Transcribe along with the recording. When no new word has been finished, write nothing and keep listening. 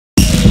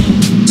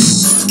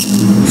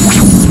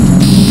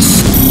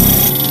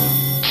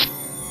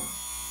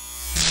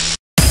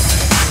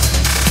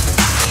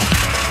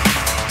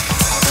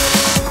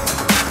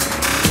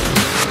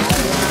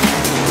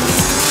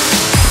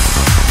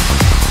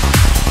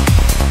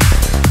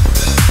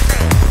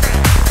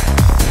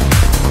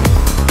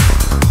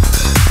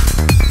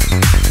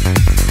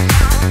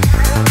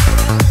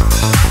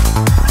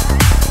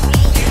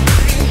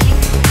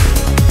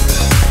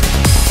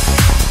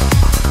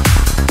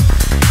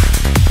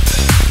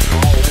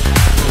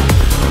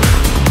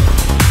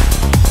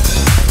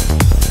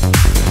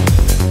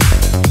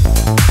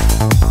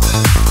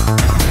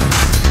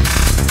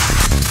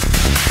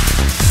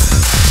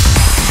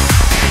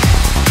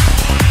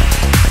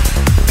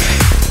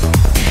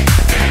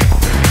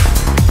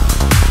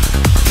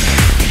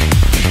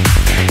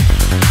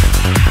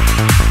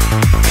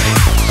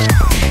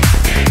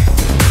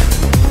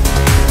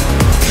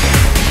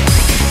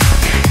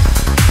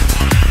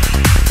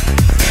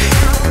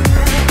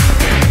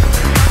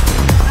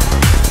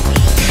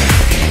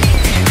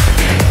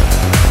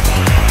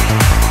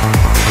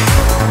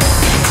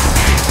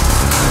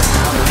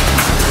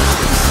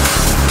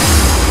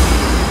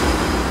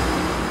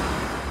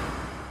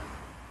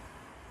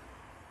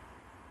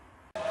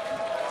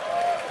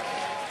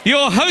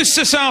Your host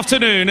this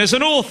afternoon is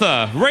an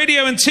author,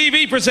 radio and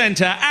TV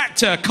presenter,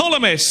 actor,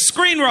 columnist,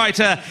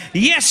 screenwriter,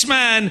 yes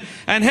man,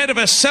 and head of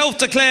a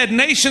self-declared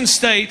nation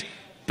state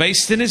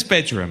based in his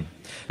bedroom.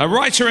 A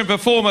writer and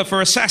performer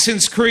for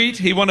Assassin's Creed,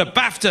 he won a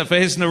BAFTA for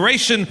his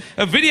narration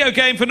of video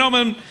game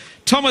phenomenon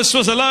Thomas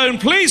Was Alone.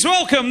 Please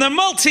welcome the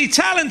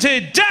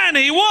multi-talented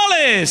Danny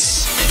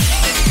Wallace.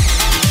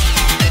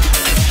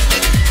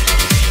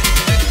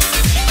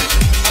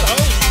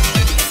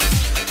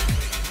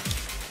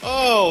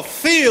 Oh,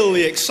 feel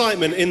the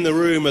excitement in the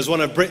room as one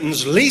of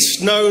Britain's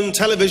least known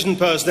television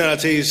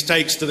personalities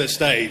takes to the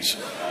stage.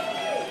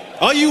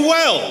 Are you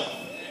well?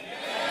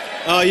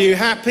 Are you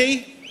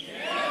happy?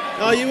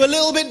 Are you a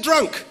little bit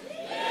drunk?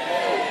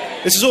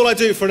 This is all I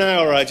do for an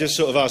hour. I just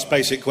sort of ask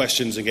basic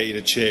questions and get you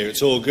to cheer.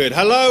 It's all good.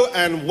 Hello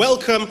and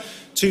welcome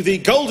to the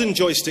Golden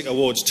Joystick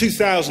Awards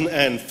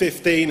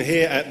 2015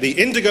 here at the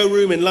Indigo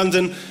Room in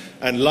London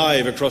and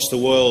live across the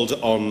world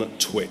on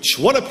Twitch.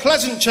 What a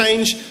pleasant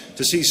change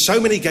to see so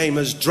many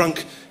gamers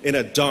drunk in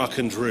a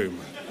darkened room.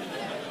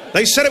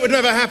 They said it would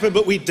never happen,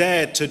 but we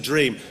dared to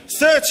dream.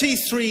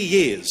 33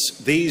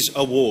 years these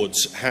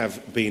awards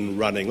have been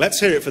running. Let's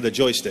hear it for the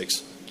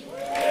joysticks.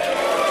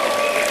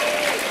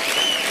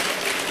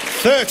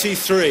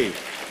 33.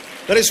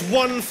 That is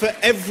one for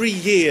every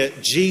year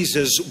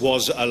Jesus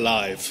was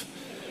alive.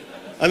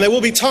 And there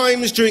will be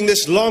times during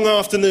this long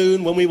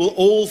afternoon when we will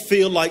all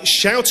feel like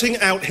shouting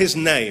out his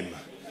name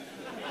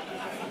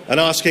and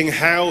asking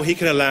how he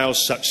can allow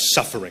such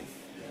suffering.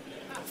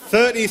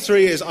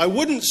 33 years. I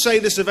wouldn't say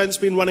this event's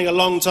been running a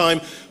long time,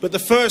 but the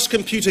first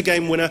computer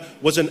game winner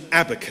was an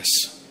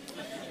abacus.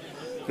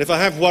 And if I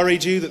have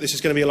worried you that this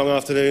is going to be a long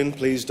afternoon,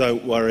 please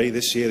don't worry.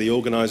 This year the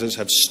organisers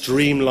have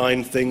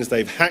streamlined things.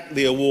 They've hacked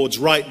the awards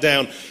right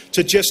down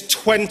to just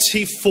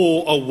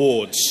 24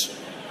 awards.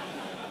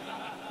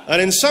 And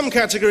in some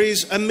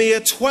categories, a mere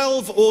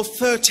 12 or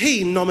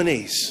 13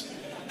 nominees.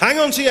 Hang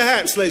on to your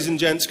hats, ladies and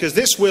gents, because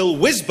this will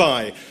whiz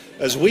by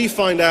as we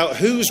find out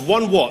who's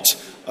won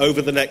what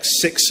over the next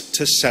 6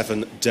 to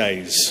 7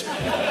 days.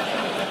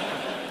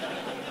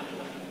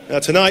 Now,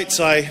 tonight,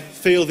 I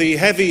feel the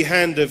heavy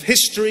hand of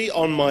history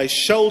on my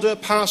shoulder.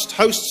 Past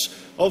hosts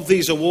of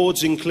these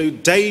awards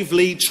include Dave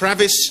Lee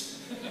Travis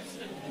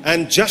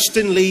and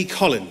Justin Lee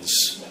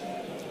Collins,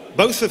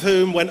 both of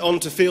whom went on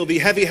to feel the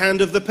heavy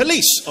hand of the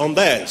police on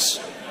theirs.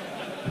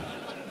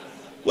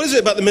 What is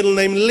it about the middle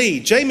name Lee?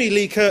 Jamie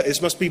Lee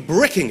Curtis must be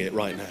bricking it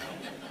right now.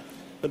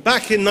 But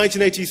back in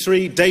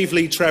 1983, Dave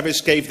Lee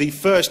Travis gave the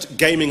first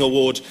gaming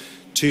award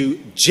to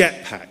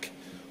Jetpack.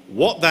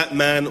 What that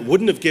man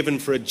wouldn't have given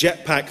for a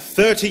jetpack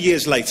 30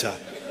 years later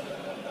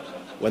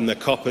when the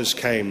coppers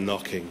came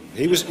knocking.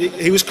 He was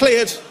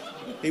cleared.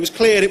 He was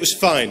cleared. It was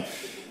fine.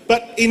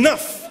 But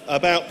enough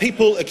about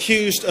people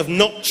accused of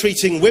not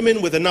treating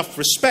women with enough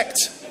respect.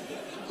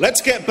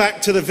 Let's get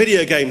back to the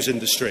video games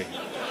industry.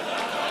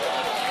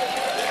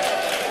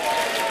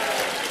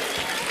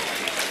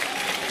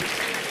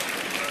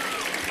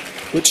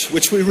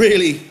 Which we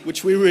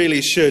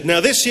really should.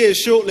 Now, this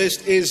year's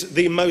shortlist is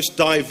the most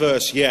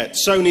diverse yet.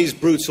 Sony's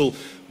brutal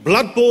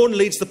Bloodborne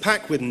leads the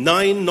pack with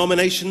 9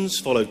 nominations,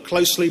 followed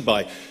closely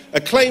by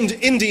acclaimed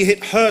indie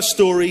hit Her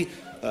Story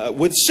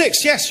with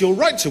 6. Yes, you're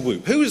right to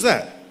whoop. Who is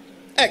that?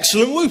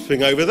 Excellent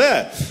whooping over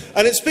there.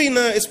 And it's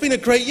been a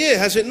great year,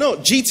 has it not?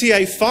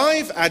 GTA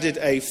 5 added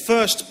a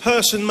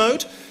first-person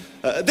mode.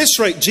 At this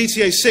rate,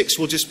 GTA 6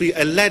 will just be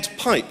a lead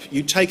pipe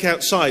you take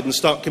outside and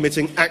start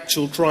committing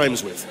actual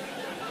crimes with.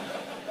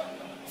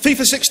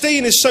 FIFA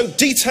 16 is so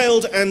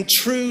detailed and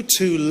true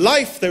to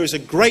life. There is a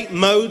great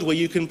mode where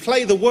you can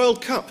play the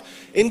World Cup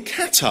in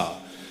Qatar.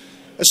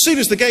 As soon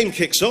as the game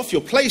kicks off,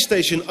 your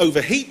PlayStation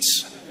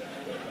overheats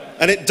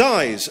and it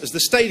dies as the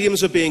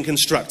stadiums are being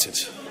constructed.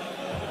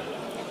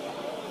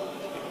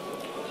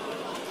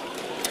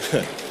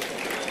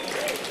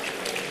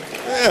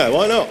 Yeah,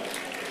 why not?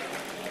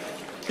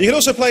 You can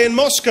also play in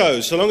Moscow,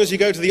 so long as you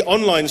go to the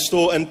online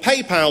store and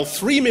PayPal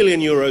 3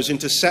 million euros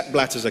into Sepp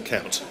Blatter's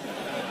account.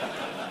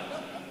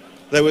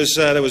 There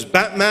was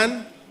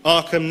Batman,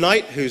 Arkham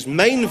Knight, whose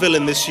main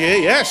villain this year,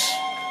 yes,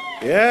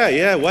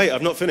 yeah, wait,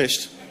 I've not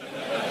finished.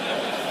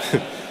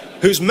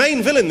 Whose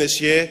main villain this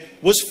year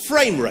was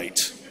Frame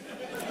Rate.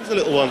 There's a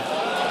little one.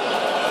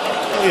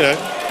 Well, you know.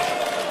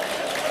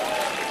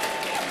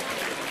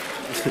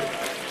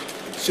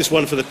 It's just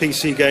one for the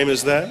PC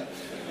gamers there.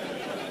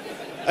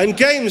 And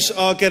games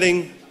are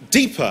getting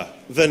deeper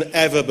than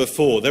ever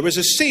before. There is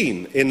a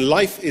scene in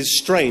Life is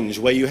Strange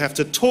where you have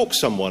to talk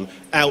someone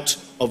out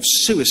of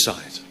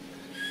suicide.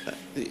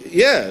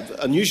 Yeah,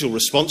 unusual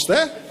response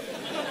there.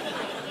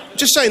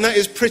 Just saying, that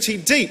is pretty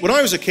deep. When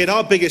I was a kid,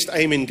 our biggest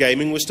aim in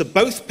gaming was to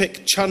both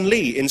pick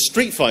Chun-Li in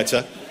Street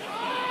Fighter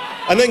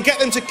and then get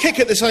them to kick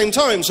at the same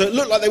time so it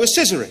looked like they were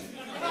scissoring.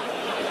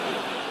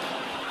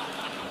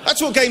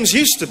 That's what games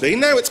used to be.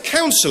 Now it's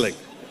counselling.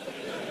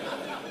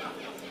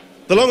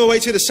 The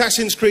long-awaited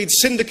Assassin's Creed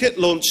Syndicate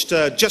launched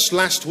just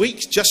last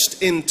week,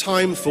 just in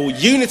time for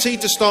Unity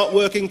to start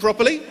working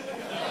properly.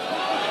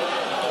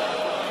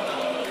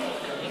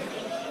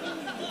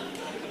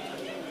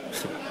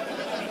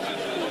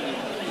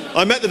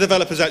 I met the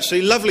developers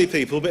actually, lovely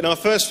people, but in our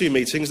first few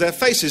meetings their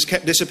faces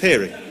kept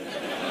disappearing.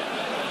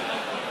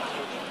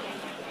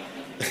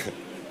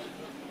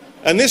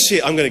 And this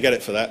year, I'm going to get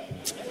it for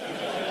that.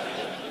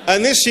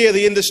 And this year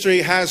the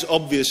industry has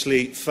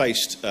obviously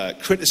faced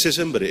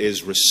criticism, but it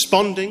is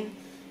responding,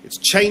 it's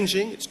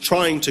changing, it's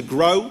trying to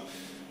grow.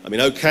 I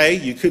mean, okay,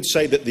 you could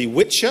say that The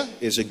Witcher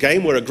is a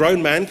game where a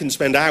grown man can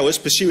spend hours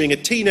pursuing a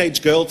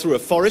teenage girl through a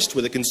forest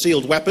with a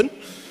concealed weapon.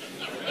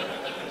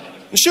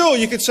 And sure,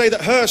 you could say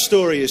that Her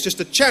Story is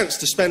just a chance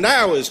to spend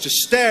hours just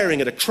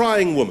staring at a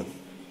crying woman.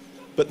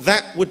 But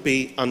that would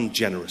be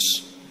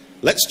ungenerous.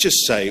 Let's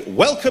just say,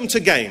 welcome to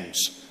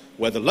games,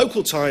 where the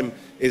local time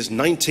is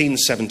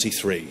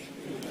 1973.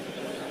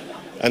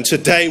 And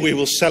today we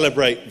will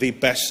celebrate the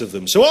best of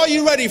them. So are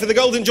you ready for the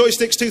Golden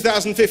Joysticks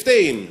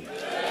 2015?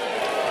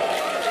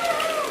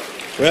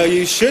 Well,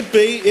 you should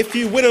be. If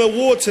you win an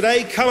award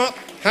today, come up,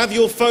 have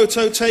your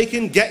photo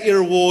taken, get your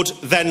award,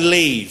 then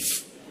leave.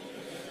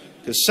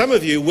 Because some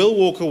of you will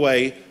walk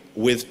away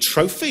with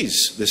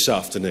trophies this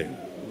afternoon.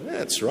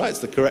 That's right, it's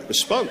the correct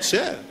response,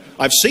 yeah.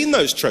 I've seen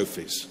those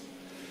trophies.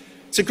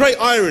 It's a great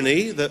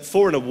irony that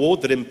for an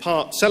award that in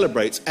part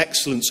celebrates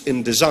excellence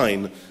in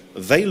design,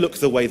 they look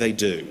the way they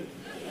do.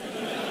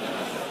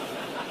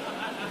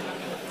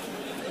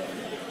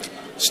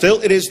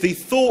 Still, it is the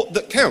thought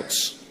that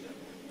counts.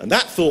 And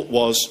that thought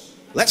was,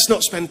 let's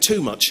not spend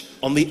too much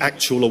on the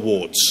actual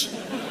awards.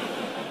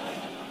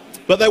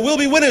 But there will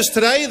be winners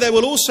today. There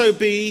will also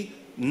be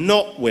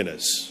not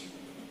winners.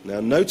 Now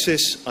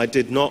notice I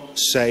did not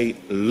say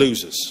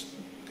losers,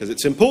 because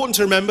it's important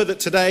to remember that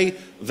today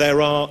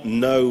there are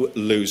no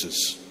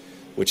losers,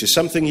 which is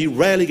something you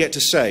rarely get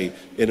to say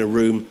in a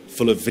room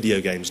full of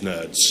video games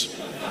nerds.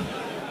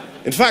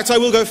 In fact, I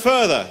will go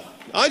further.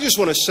 I just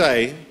want to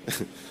say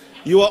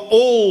you are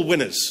all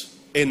winners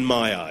in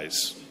my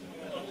eyes,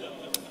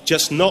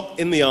 just not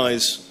in the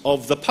eyes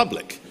of the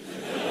public.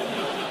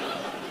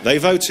 They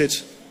voted,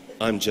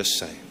 I'm just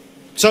saying.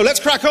 So let's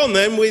crack on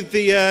then with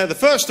the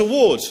first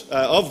award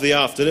of the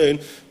afternoon.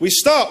 We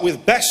start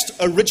with Best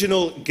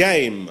Original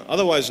Game,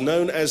 otherwise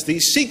known as the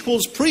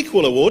Sequels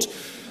Prequel Award.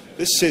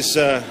 This is,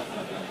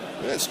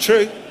 that's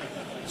true,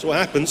 that's what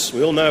happens,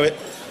 we all know it.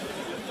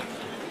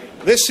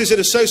 This is in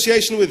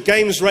association with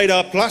Games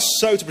Radar Plus,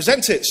 so to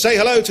present it, say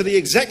hello to the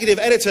Executive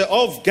Editor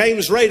of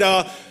Games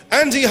Radar,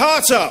 Andy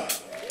Hartup.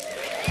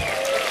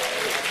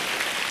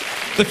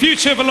 The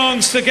future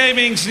belongs to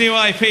gaming's new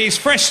IPs,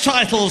 fresh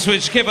titles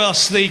which give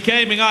us the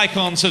gaming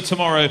icons of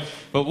tomorrow.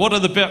 But what are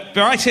the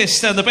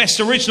brightest and the best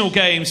original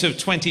games of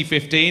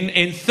 2015?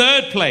 In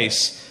third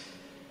place,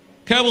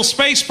 Kerbal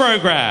Space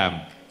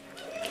Program.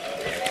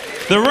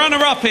 The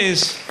runner-up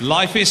is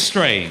Life is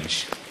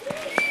Strange.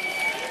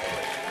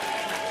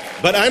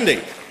 But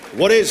Andy,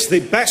 what is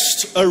the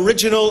best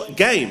original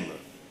game?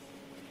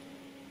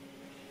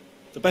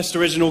 The best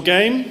original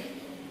game?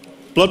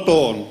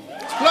 Bloodborne.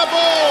 It's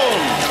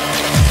Bloodborne!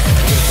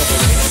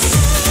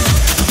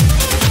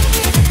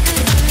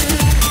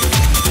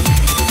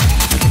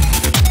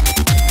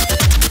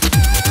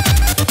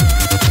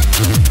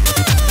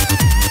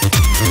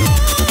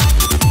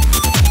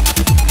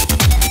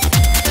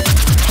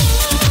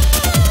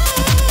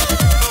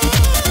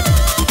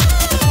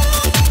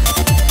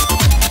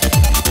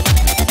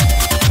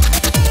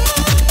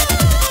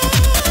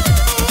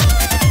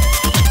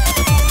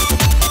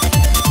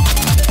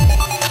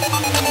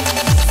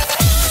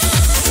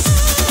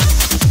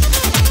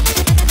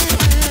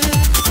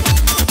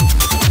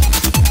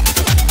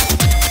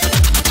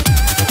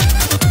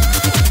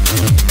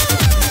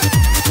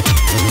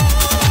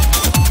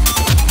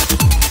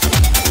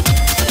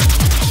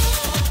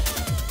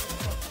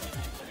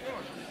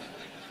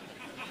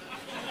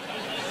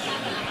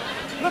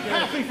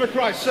 For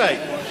Christ's sake.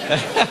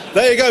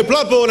 There you go,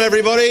 Bloodborne,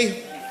 everybody.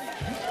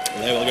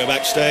 There we'll go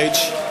backstage.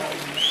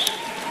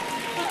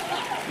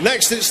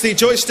 Next, it's the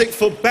joystick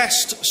for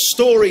Best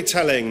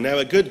Storytelling. Now,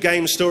 a good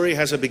game story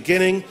has a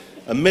beginning,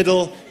 a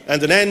middle,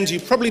 and an end you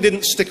probably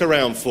didn't stick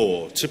around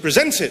for. To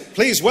present it,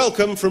 please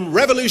welcome from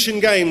Revolution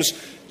Games,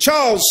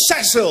 Charles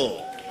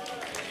Cecil.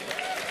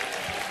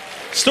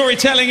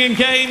 Storytelling in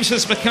games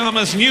has become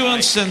as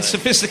nuanced and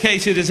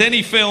sophisticated as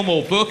any film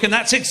or book, and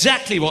that's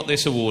exactly what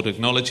this award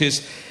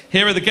acknowledges.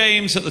 Here are the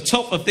games at the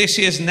top of this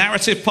year's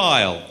narrative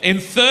pile.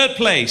 In third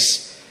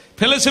place,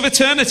 Pillars of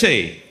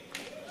Eternity.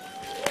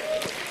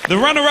 The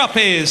runner-up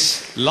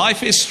is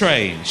Life is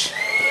Strange.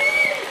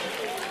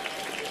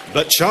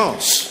 But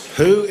Charles,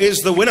 who is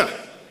the winner?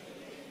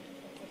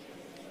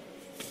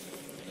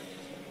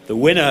 The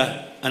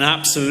winner, an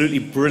absolutely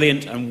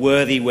brilliant and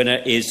worthy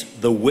winner, is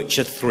The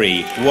Witcher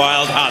 3,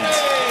 Wild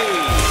Hunt.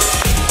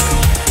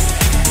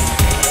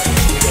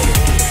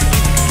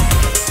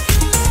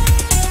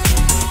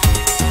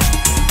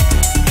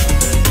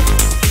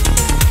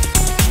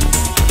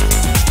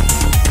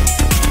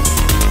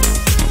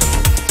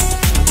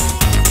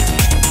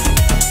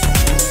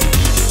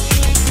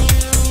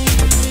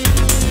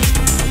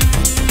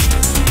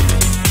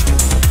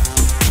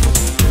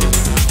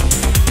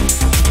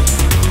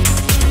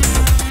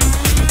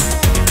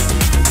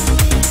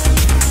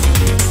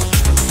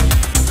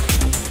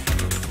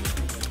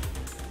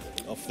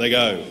 they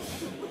go.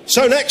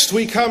 So next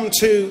we come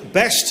to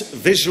Best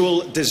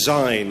Visual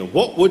Design.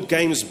 What would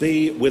games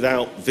be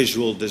without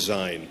visual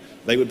design?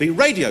 They would be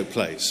radio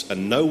plays,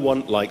 and no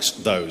one likes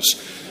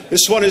those.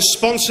 This one is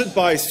sponsored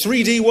by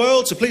 3D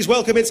World, so please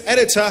welcome its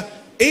editor,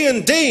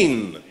 Ian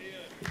Dean.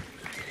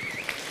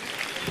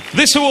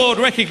 This award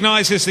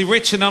recognises the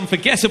rich and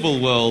unforgettable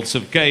worlds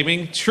of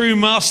gaming, true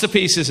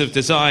masterpieces of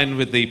design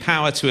with the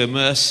power to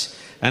immerse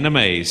and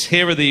amaze.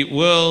 Here are the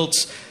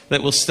worlds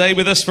that will stay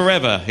with us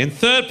forever. In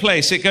third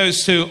place, it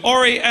goes to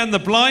Ori and the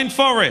Blind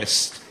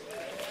Forest.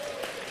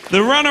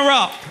 The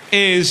runner-up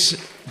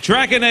is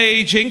Dragon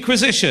Age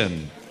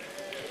Inquisition.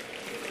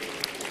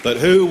 But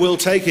who will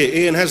take it?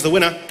 Ian has the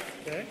winner.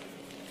 Okay.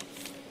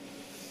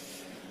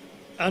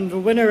 And the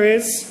winner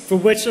is The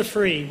Witcher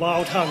 3,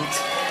 Wild Hunt.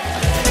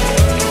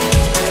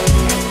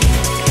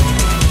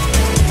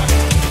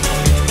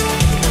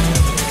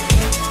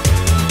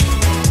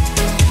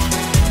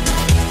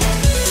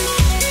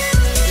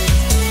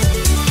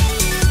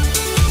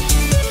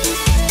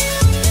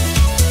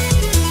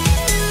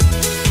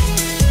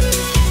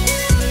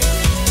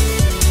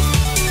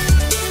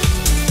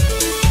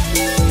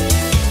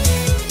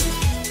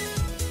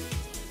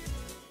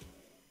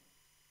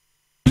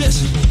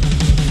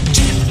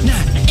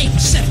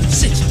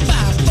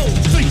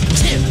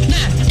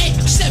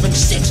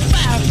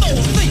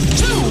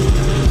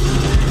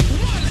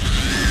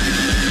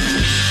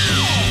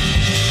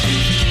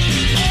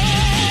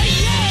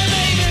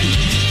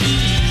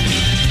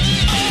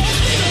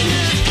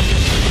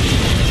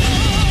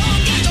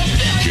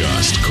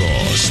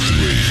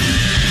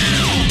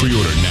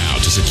 Pre-order now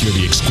to secure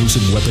the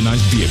exclusive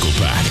weaponized vehicle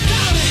pack.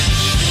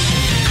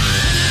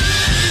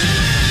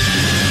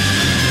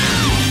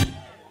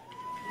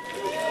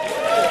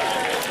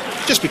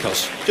 Just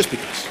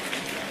because.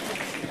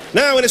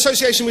 Now, in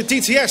association with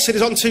DTS, it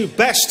is on to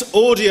Best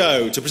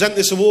Audio. To present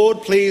this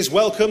award, please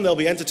welcome, they'll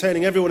be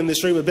entertaining everyone in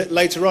this room a bit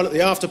later on at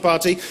the after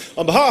party.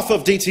 On behalf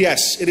of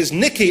DTS, it is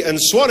Nikki and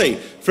Swanee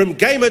from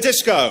Gamer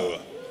Disco.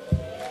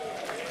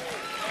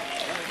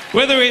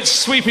 Whether it's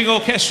sweeping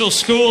orchestral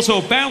scores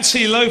or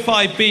bouncy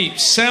lo-fi beeps,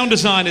 sound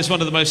design is one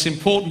of the most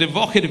important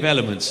evocative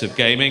elements of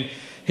gaming.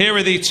 Here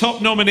are the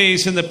top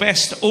nominees in the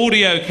Best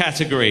Audio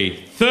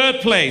category.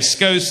 Third place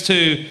goes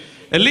to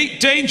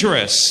Elite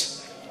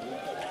Dangerous.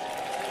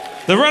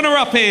 The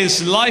runner-up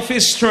is Life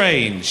is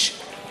Strange.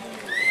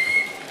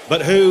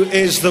 But who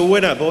is the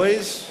winner,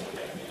 boys?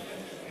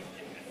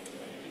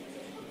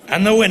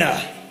 And the winner,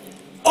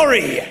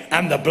 Ori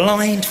and the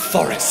Blind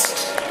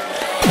Forest.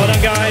 Well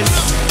done,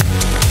 guys.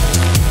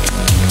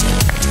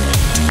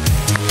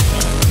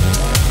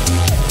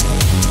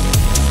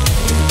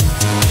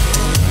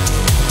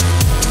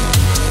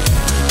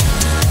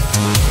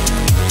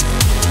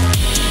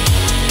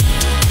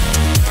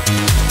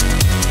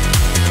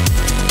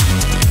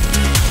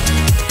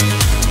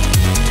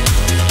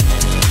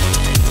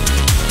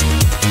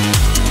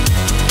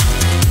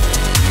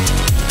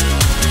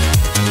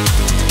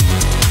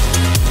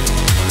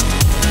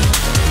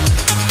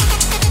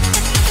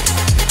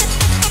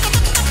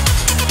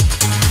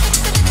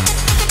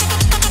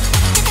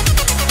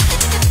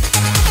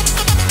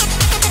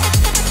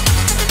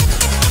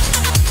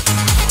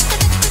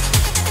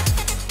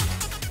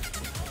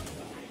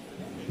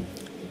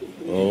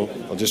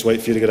 Just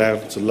wait for you to get out.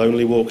 It's a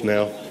lonely walk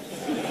now.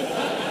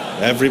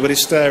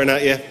 Everybody's staring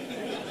at you.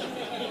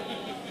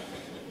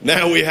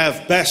 Now we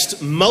have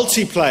Best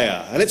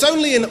Multiplayer, and it's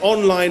only in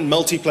online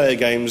multiplayer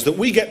games that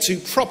we get to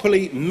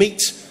properly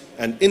meet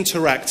and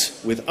interact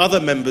with other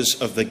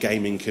members of the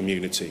gaming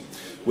community,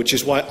 which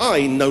is why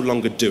I no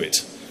longer do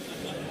it.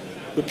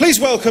 But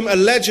please welcome a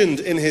legend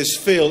in his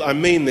field. I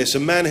mean this, a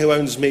man who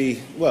owes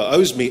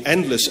me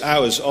endless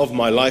hours of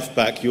my life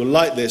back. You'll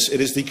like this. It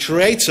is the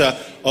creator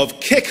of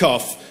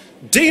Kickoff,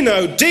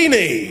 Dino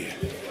Dini.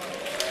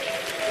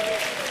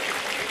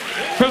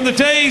 From the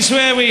days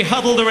where we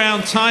huddled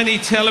around tiny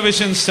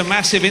televisions to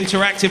massive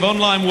interactive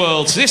online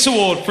worlds, this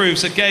award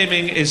proves that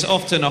gaming is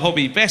often a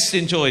hobby best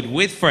enjoyed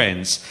with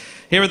friends.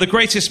 Here are the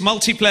greatest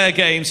multiplayer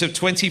games of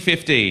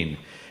 2015.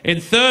 In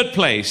third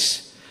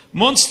place,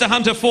 Monster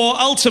Hunter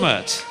 4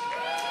 Ultimate.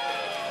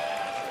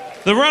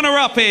 The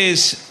runner-up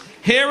is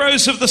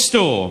Heroes of the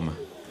Storm.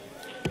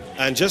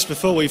 And just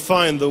before we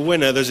find the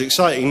winner, there's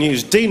exciting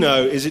news.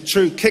 Dino, is it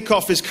true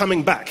Kickoff is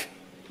coming back?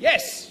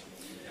 Yes.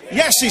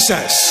 Yes, he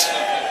says.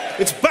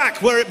 It's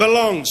back where it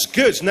belongs.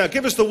 Good. Now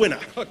give us the winner.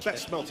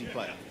 Best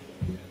multiplayer.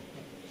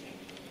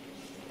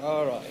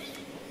 All right.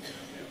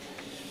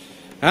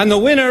 And the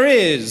winner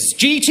is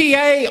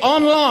GTA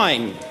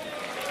Online.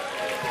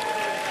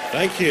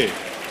 Thank you.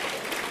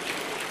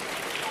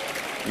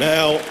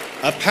 Now,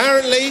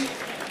 apparently,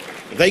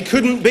 they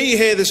couldn't be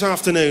here this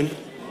afternoon.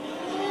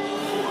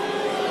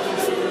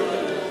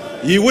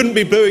 You wouldn't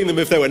be booing them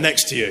if they were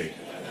next to you.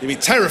 You'd be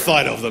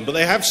terrified of them, but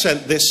they have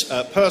sent this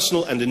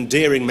personal and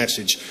endearing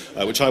message,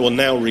 which I will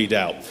now read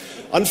out.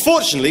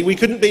 Unfortunately, we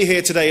couldn't be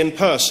here today in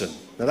person.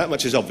 Now, that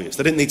much is obvious.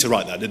 They didn't need to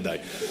write that, did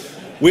they?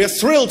 We are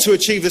thrilled to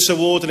achieve this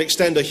award and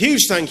extend a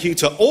huge thank you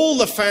to all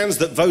the fans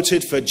that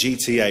voted for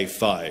GTA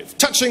 5.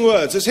 Touching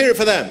words, let's hear it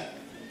for them.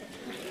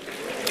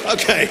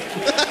 Okay.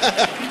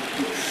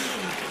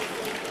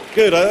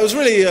 Good,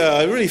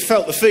 I really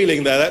felt the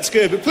feeling there, that's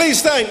good. But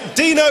please thank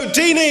Dino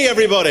Dini,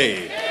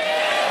 everybody.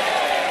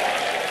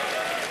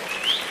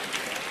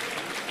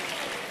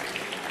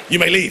 You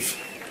may leave.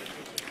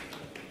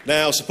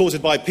 Now,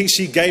 supported by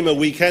PC Gamer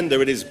Weekender,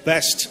 it is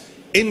Best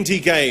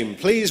Indie Game.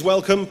 Please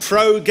welcome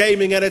pro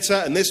gaming editor,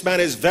 and this man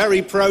is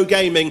very pro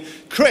gaming,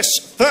 Chris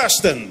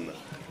Thurston.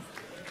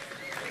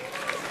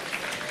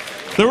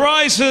 The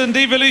rise and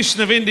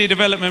evolution of indie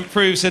development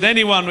proves that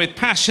anyone with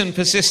passion,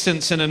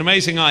 persistence and an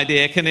amazing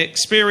idea can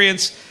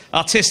experience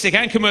artistic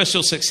and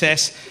commercial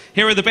success.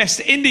 Here are the best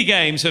indie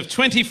games of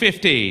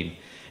 2015.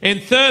 In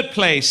third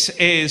place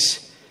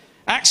is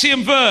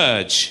Axiom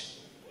Verge.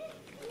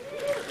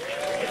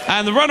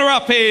 And the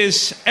runner-up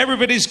is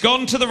Everybody's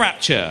Gone to the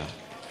Rapture.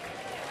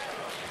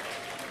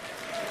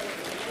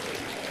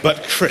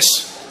 But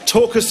Chris,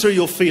 talk us through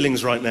your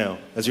feelings right now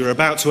as you're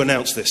about to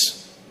announce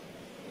this.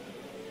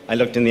 I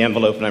looked in the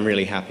envelope and I'm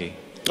really happy.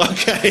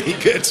 Okay,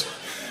 good.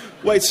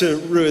 Way to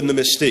ruin the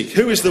mystique.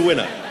 Who is the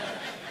winner?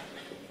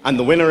 And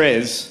the winner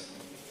is...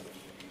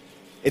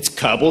 it's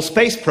Kerbal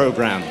Space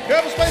Program.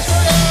 Kerbal Space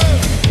Program!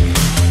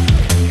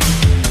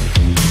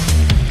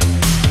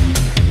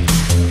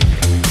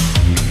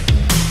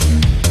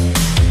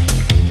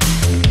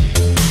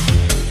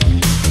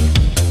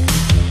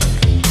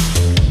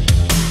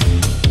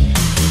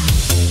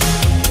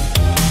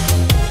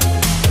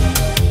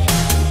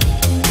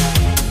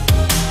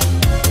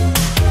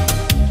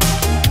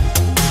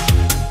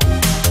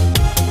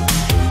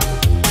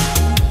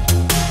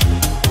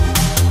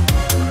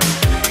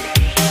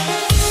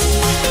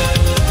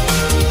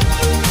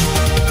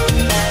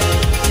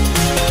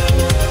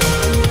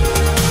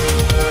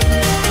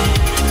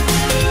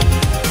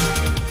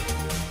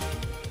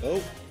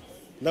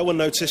 No one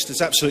noticed,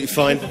 it's absolutely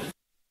fine.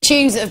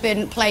 Tunes that have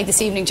been played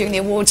this evening during the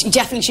awards, you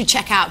definitely should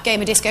check out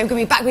Gamer Disco. We're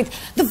going to be back with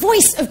the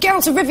voice of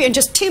Geralt of Rivia in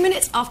just 2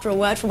 minutes after a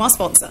word from our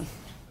sponsor.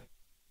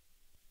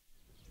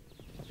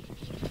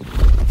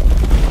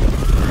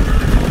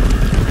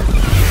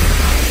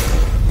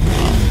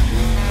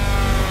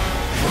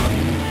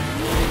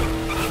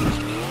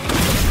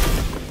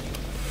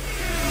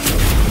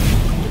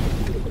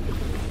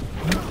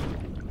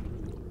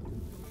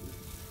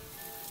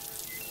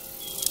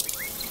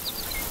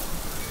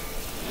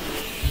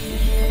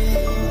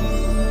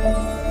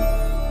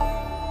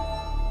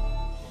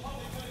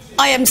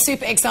 I am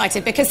super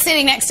excited because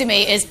sitting next to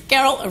me is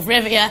Geralt of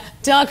Rivia,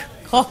 Doug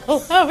Cockle.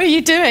 How are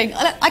you doing?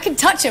 I can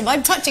touch him.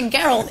 I'm touching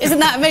Geralt. Isn't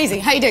that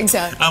amazing? How are you doing,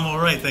 sir? I'm all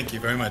right, thank you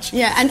very much.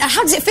 Yeah, and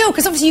how does it feel?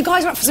 Because obviously you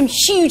guys are up for some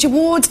huge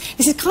awards.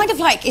 This is kind of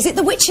like, is it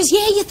The Witcher's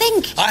year, you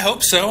think? I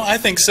hope so. I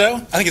think so. I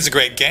think it's a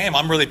great game.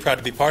 I'm really proud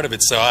to be part of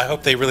it, so I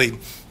hope they really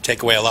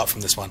take away a lot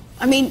from this one.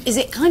 I mean, is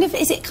it kind of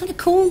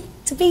cool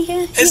to be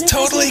here? It's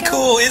totally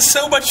cool. It's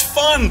so much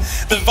fun.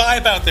 The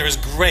vibe out there is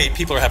great.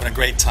 People are having a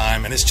great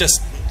time, and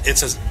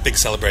it's a big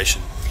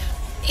celebration.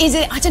 Is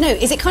it, I don't know,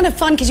 is it kind of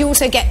fun because you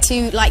also get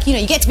to, like, you know,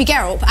 you get to be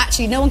Geralt, but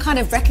actually no one kind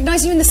of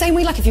recognises you in the same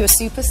way, like if you were a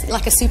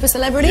super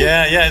celebrity?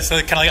 Yeah, so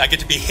kind of like I get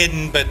to be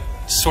hidden, but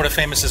sort of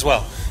famous as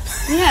well.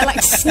 Yeah,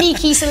 like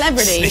sneaky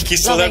celebrity. Sneaky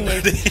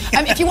celebrity.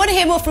 If you want to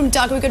hear more from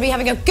Doug, we're going to be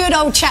having a good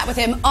old chat with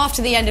him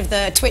after the end of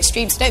the Twitch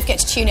stream, so don't forget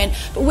to tune in.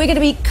 But we're going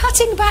to be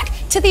cutting back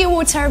to the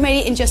award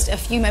ceremony in just a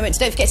few moments.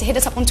 Don't forget to hit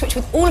us up on Twitch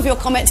with all of your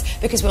comments,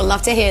 because we'll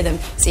love to hear them.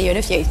 See you in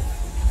a few.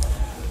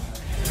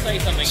 Say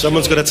something.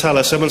 Someone's going to tell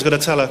her. Someone's going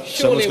to tell her.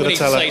 Surely Someone's going to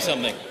tell her. Say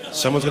something.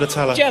 Someone's going to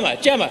tell her.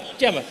 Gemma.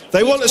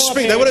 They want to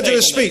speak. They want to do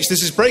a speech.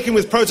 This is breaking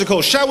with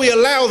protocol. Shall we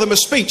allow them a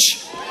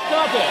speech?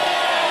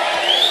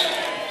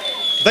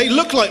 They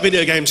look like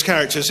video games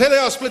characters. Here they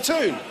are,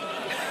 Splatoon.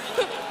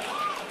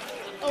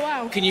 Oh,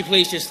 wow. Can you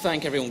please just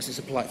thank everyone, because it's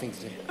a polite thing to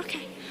do.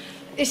 Okay.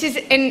 This is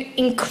an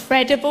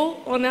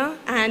incredible honour,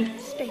 and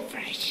stay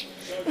fresh.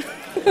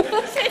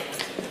 That's it.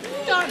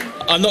 Done.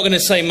 I'm not going to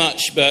say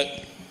much,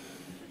 but,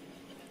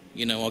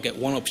 you know, I'll get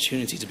one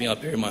opportunity to be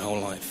up here in my whole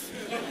life.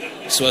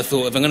 So I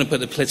thought, if I'm going to put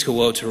the political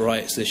world to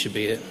rights, this should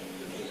be it.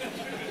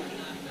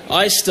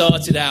 I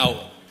started out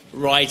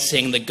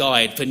writing the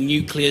guide for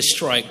Nuclear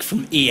Strike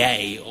from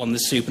EA on the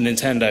Super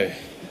Nintendo.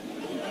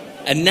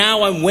 And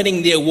now I'm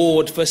winning the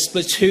award for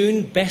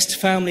Splatoon Best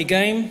Family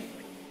Game.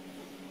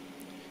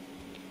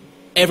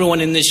 Everyone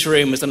in this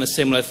room has done a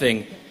similar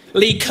thing.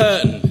 Lee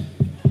Curtin,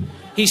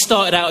 he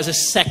started out as a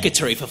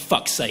secretary, for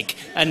fuck's sake,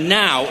 and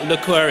now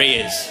look where he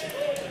is.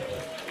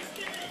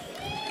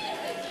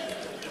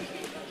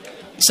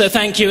 So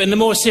thank you. And the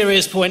more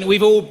serious point,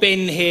 we've all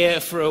been here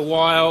for a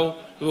while.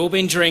 We've all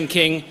been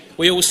drinking.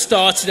 We all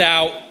started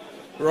out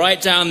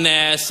right down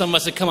there. Some of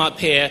us have come up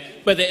here.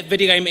 But the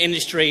video game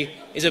industry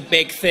is a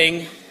big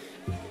thing,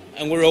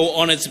 and we're all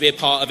honoured to be a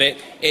part of it.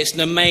 It's an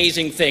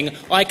amazing thing.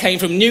 I came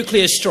from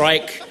Nuclear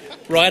Strike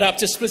right up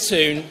to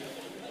Splatoon,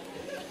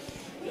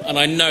 and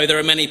I know there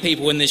are many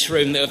people in this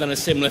room that have done a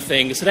similar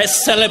thing. So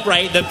let's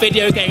celebrate the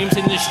video games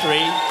industry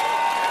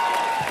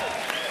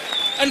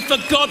And for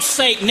God's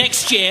sake,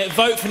 next year,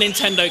 vote for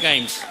Nintendo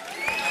games.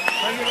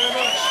 Thank you very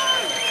much.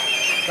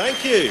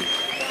 Thank you.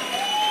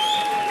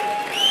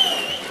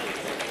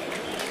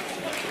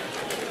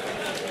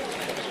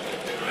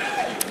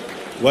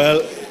 Well,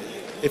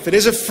 if it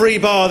is a free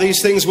bar,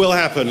 these things will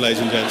happen,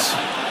 ladies and gents.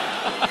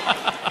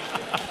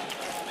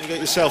 You get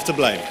yourself to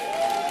blame.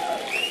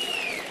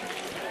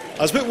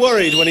 I was a bit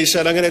worried when he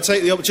said, I'm going to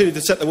take the opportunity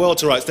to set the world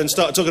to rights, then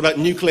start talking about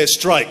nuclear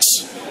strikes.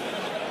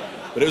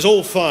 But it was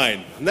all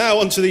fine. Now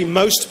on to the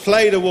most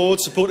played award,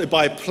 supported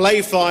by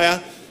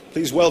Playfire.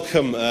 Please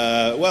welcome,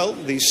 well,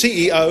 the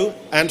CEO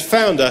and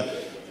founder,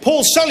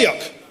 Paul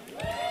Solyuk.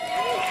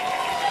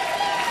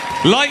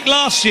 Like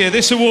last year,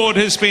 this award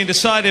has been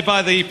decided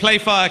by the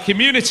Playfire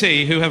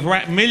community, who have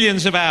racked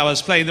millions of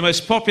hours playing the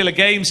most popular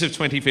games of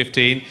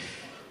 2015.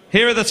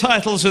 Here are the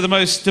titles of the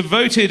most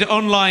devoted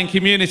online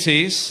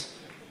communities.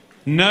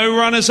 No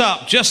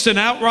runners-up, just an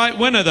outright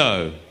winner,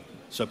 though.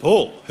 So,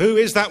 Paul, who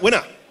is that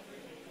winner?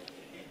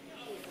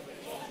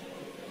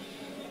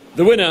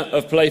 The winner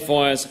of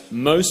Playfire's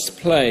most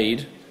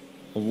played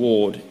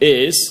award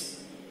is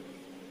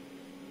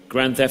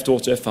Grand Theft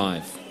Auto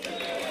 5.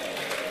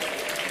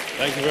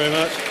 Thank you very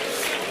much.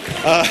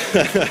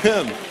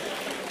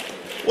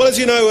 Well, as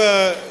you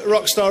know,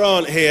 Rockstar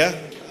aren't here.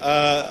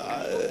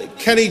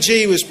 Kenny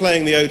G was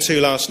playing the O2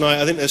 last night.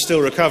 I think they're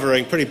still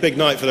recovering. Pretty big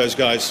night for those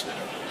guys.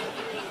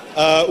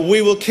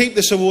 We will keep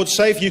this award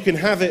safe. You can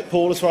have it,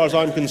 Paul, as far as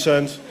I'm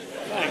concerned.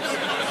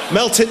 Thanks.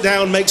 Melt it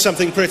down, make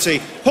something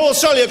pretty. Paul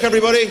Solyuk,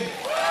 everybody. Thank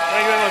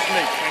you very much,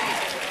 mate.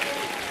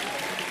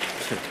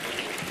 Thank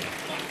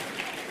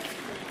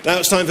you. Now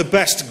it's time for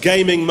Best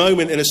Gaming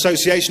Moment in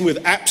association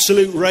with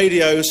Absolute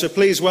Radio. So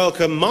please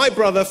welcome my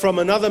brother from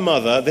another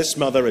mother, this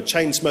mother, a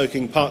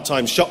chain-smoking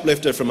part-time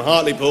shoplifter from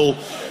Hartlepool.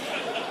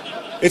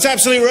 It's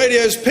Absolute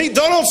Radio's Pete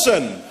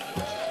Donaldson.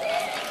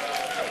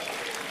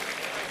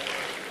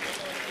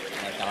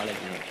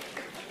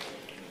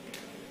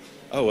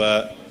 Oh,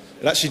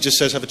 it actually just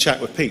says have a chat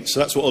with Pete, so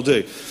that's what I'll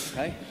do.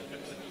 Okay.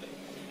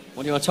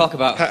 What do you want to talk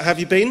about? Have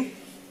you been?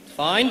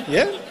 Fine.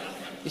 Yeah?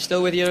 You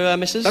still with your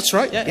missus? That's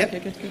right. Yeah, yeah. Okay,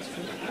 good.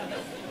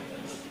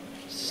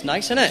 It's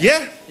nice, isn't it?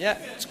 Yeah? Yeah.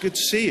 It's good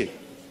to see you.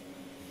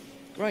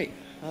 Great.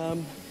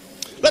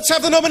 Let's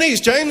have the nominees,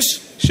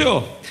 James.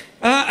 Sure.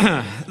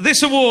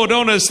 This award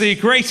honours the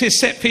greatest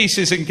set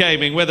pieces in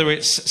gaming, whether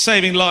it's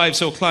saving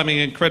lives or climbing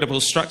incredible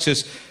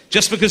structures,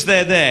 just because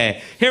they're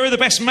there. Here are the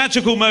best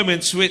magical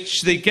moments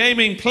which the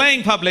gaming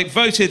playing public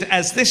voted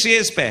as this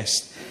year's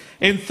best.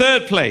 In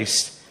third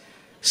place,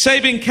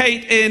 saving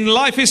Kate in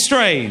Life is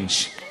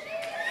Strange.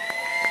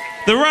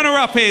 The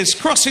runner-up is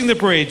crossing the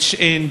bridge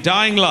in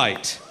Dying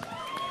Light.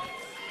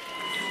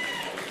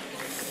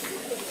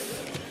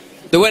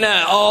 The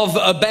winner of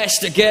a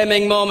Best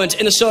Gaming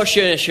Moment in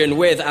association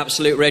with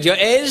Absolute Radio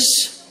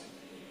is...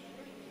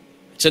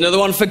 It's another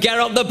one for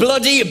Geralt the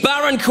Bloody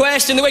Baron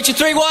Quest in The Witcher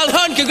 3 Wild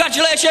Hunt.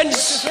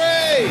 Congratulations!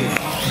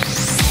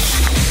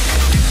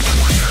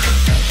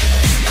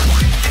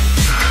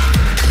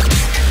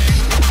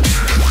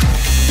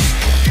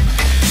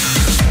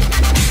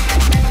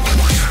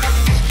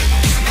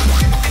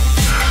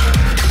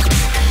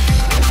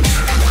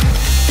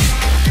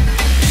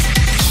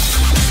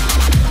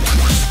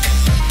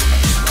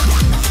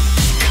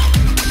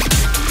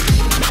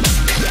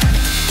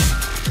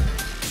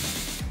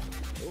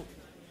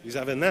 He's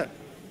having that.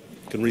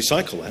 Can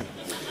recycle that.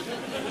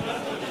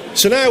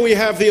 So now we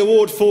have the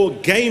award for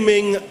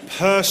Gaming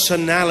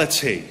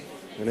Personality.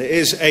 And it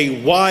is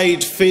a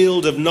wide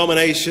field of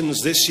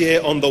nominations this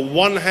year. On the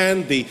one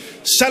hand, the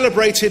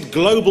celebrated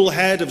global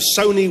head of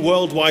Sony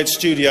Worldwide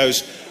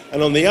Studios,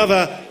 and on the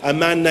other, a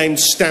man named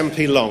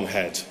Stampy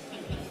Longhead.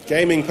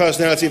 Gaming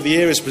Personality of the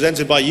Year is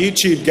presented by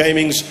YouTube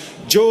Gaming's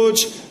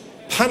George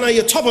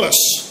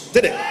Panayotopoulos.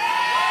 Did it?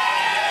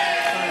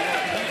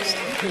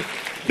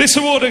 This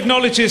award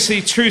acknowledges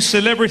the true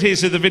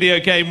celebrities of the video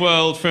game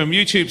world, from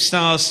YouTube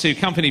stars to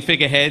company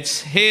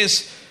figureheads.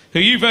 Here's who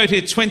you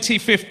voted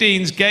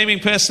 2015's Gaming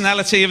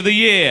Personality of the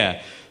Year.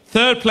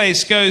 Third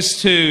place goes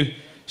to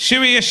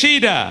Shuei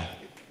Yoshida.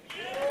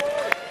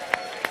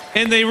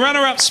 In the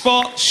runner-up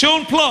spot,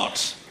 Sean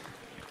Plott.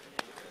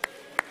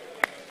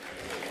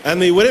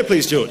 And the winner,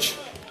 please, George.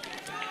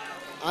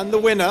 And the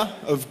winner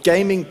of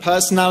Gaming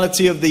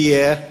Personality of the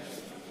Year,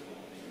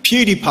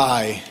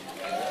 PewDiePie.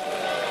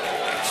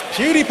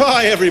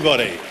 PewDiePie,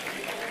 everybody.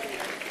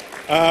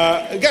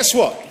 Guess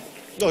what?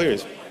 Oh, here he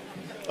is.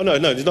 Oh,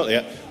 no, he's not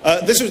yet.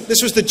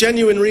 This was the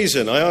genuine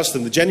reason. I asked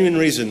him the genuine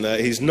reason that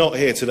he's not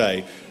here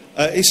today.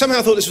 He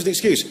somehow thought this was the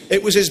excuse.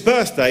 It was his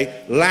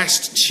birthday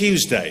last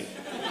Tuesday.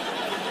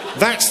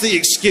 That's the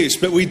excuse,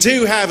 but we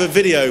do have a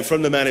video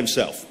from the man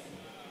himself.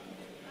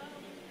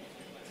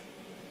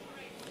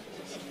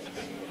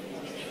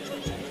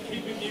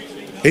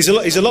 He's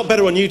a lot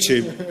better on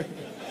YouTube.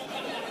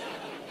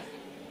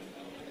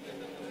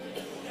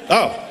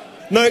 Oh,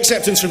 no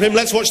acceptance from him.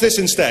 Let's watch this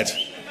instead.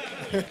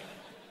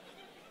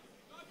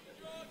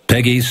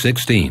 Peggy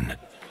 16.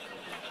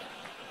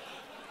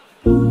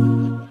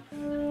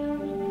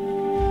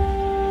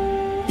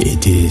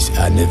 It is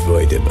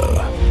unavoidable.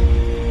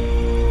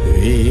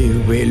 We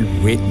will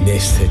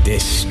witness the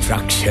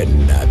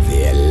destruction of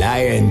the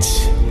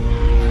Alliance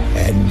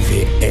and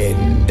the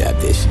end of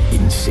this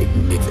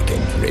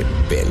insignificant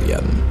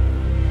rebellion.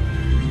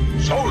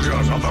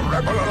 Soldiers of the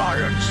Rebel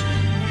Alliance,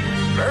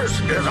 this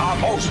is our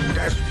most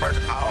desperate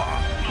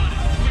hour.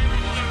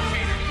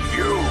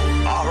 You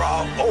are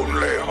our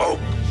only hope.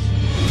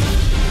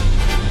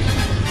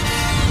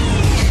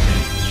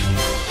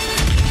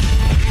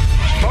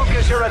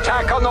 Focus your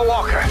attack on the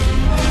walker.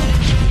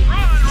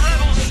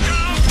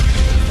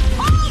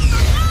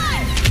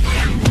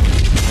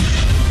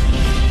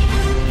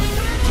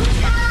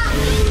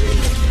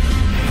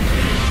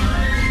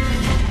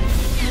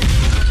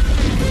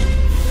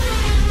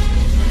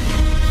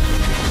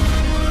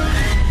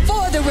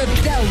 For the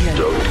rebellion.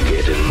 Don't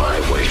get in my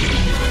way.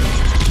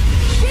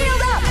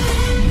 Shield up!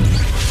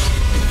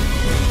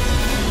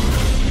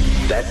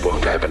 That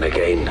won't happen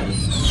again.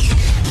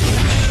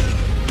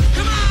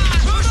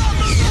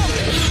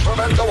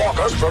 Prevent the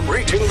walkers from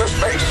reaching the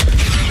space.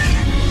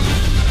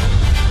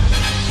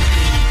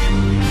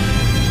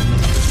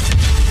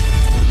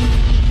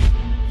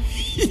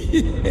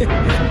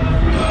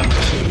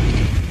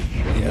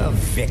 Your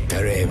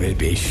victory will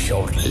be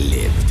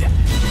short-lived.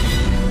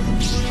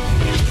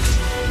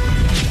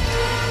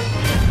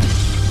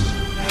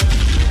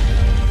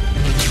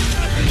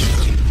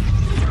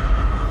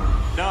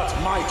 Now it's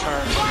my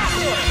turn.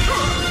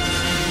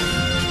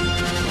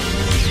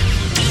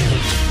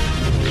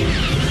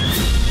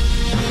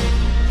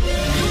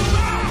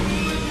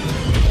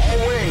 All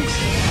wings.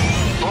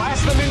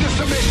 Blast them into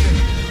submission.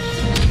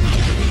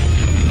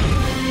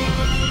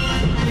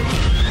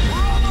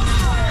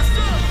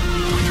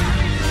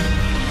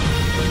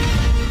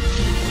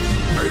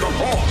 May the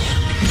force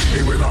be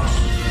with us.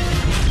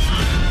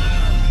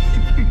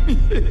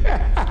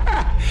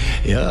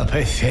 Your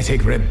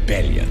pathetic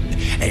rebellion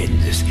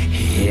ends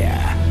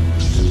here.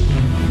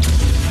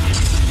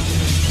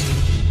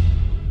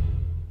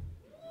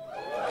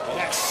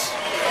 Yes.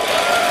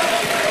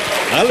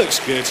 That looks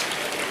good.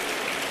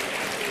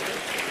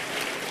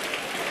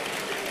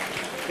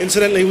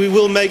 Incidentally, we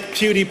will make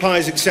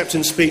PewDiePie's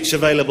acceptance speech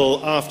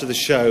available after the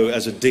show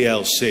as a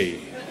DLC.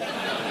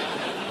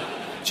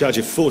 Charge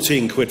you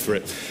 14 quid for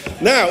it.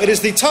 Now, it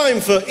is the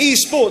time for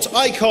eSports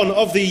Icon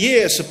of the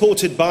Year,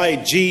 supported by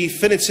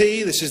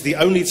Gfinity. This is the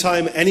only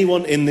time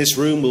anyone in this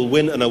room will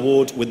win an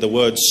award with the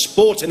word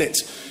sport in it.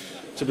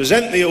 To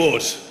present the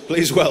award,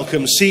 please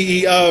welcome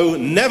CEO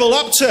Neville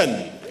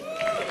Upton.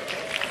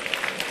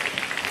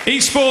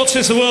 Esports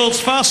is the world's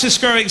fastest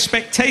growing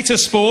spectator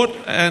sport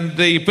and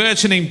the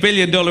burgeoning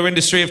billion-dollar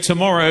industry of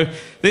tomorrow.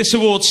 This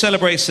award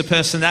celebrates the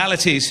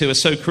personalities who are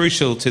so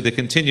crucial to the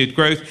continued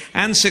growth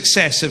and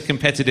success of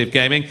competitive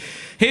gaming.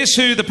 Here's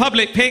who the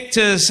public picked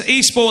as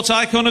Esports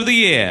Icon of the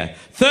Year.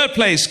 Third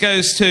place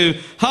goes to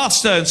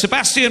Hearthstone,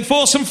 Sebastian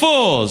Foursome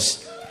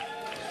Fours.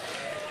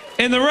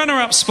 In the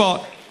runner-up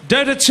spot,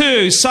 Dota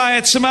 2,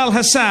 Syed Samal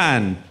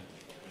Hassan.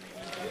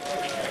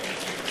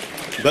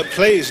 But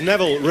please,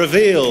 Neville,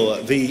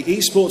 reveal the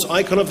eSports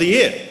Icon of the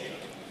Year.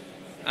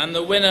 And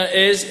the winner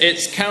is,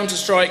 it's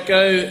Counter-Strike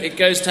Go. It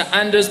goes to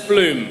Anders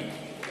Bloom.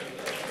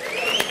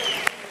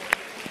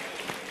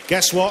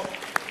 Guess what?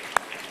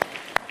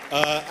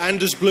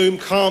 Anders Bloom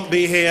can't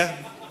be here.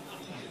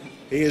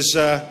 He is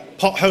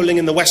potholing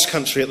in the West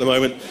Country at the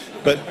moment,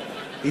 but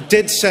he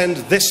did send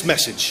this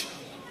message.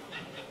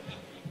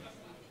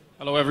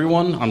 Hello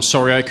everyone, I'm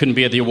sorry I couldn't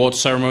be at the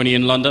awards ceremony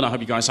in London. I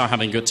hope you guys are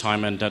having a good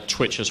time, and at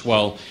Twitch as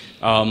well.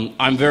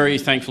 I'm very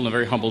thankful and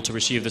very humbled to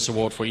receive this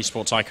award for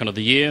Esports Icon of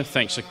the Year.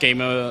 Thanks to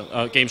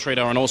Games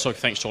Radar, and also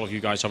thanks to all of you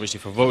guys obviously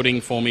for voting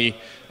for me.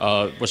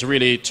 It was a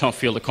really tough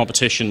field of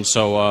competition,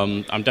 so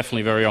I'm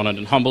definitely very honored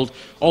and humbled.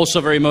 Also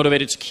very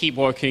motivated to keep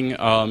working.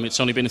 It's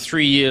only been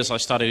 3 years. I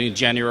started in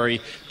January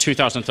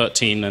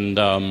 2013,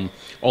 and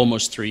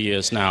almost 3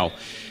 years now.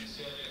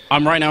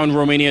 I'm right now in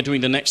Romania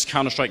doing the next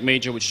Counter-Strike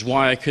major, which is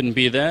why I couldn't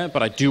be there,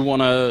 but I do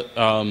want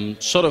to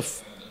sort of,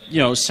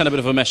 send a bit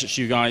of a message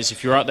to you guys.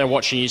 If you're out there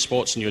watching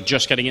esports and you're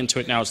just getting into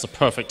it now, it's the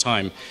perfect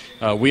time.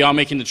 We are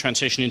making the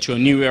transition into a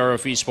new era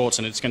of esports,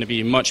 and it's going to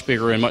be much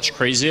bigger and much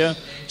crazier.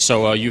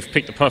 So you've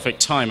picked the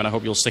perfect time, and I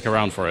hope you'll stick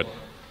around for it.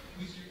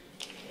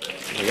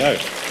 There we go.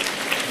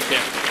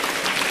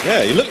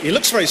 Yeah, he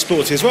looks very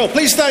sporty as well.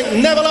 Please thank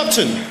Neville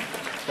Upton.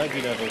 Thank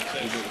you, Neville.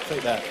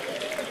 Take that.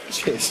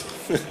 Cheers.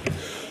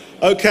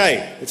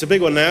 Okay, it's a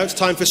big one now. It's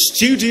time for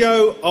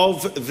Studio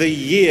of the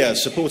Year,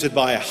 supported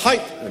by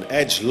Hype, an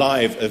Edge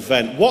live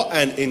event. What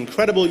an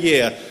incredible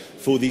year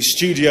for the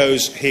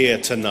studios here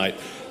tonight.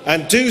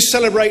 And do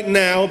celebrate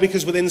now,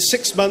 because within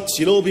 6 months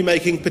you'll all be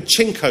making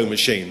pachinko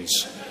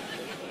machines.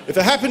 If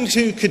it happened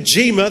to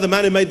Kojima, the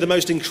man who made the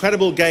most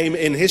incredible game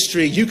in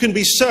history, you can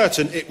be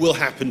certain it will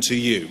happen to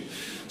you.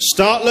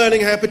 Start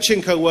learning how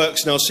pachinko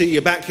works, and I'll see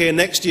you back here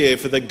next year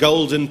for the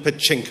golden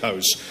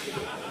pachinkos.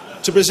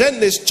 To present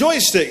this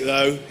joystick,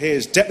 though,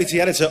 here's Deputy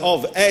Editor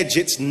of Edge,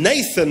 it's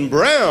Nathan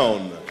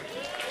Brown.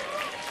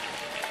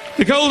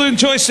 The Golden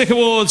Joystick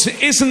Awards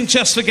isn't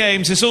just for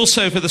games, it's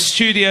also for the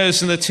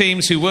studios and the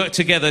teams who work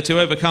together to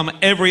overcome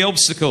every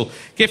obstacle,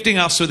 gifting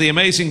us with the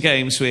amazing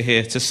games we're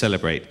here to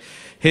celebrate.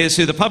 Here's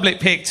who the public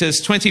picked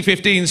as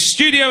 2015's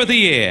Studio of the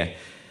Year.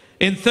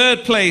 In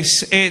third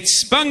place,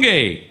 it's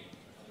Bungie.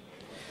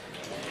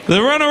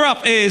 The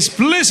runner-up is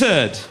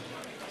Blizzard.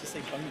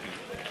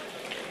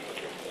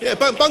 Yeah,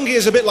 Bungie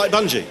is a bit like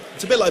Bungie.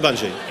 It's a bit like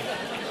Bungie.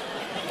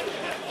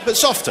 But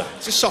softer.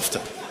 It's just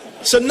softer.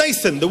 So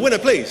Nathan, the winner,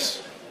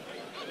 please.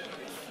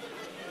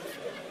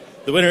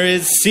 The winner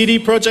is CD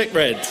Projekt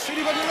Red.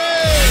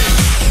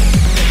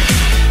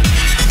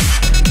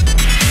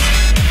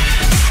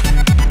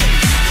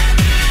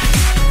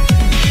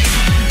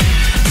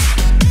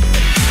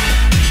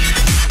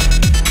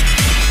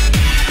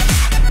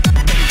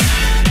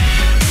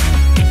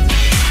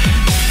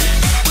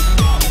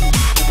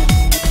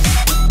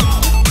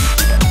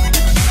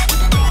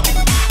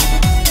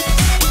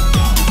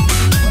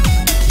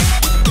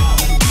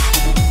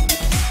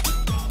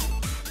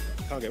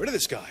 Can't get rid of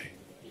this guy.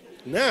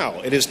 Now,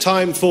 it is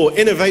time for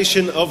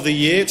Innovation of the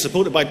Year,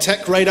 supported by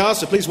Tech Radar.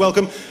 So please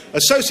welcome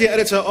Associate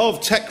Editor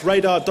of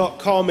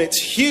TechRadar.com, it's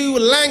Hugh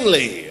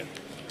Langley.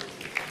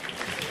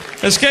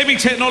 As gaming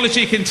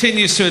technology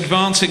continues to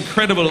advance,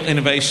 incredible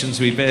innovations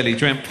we barely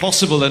dreamt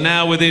possible are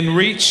now within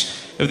reach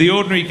of the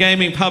ordinary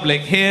gaming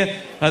public.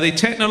 Here are the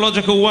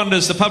technological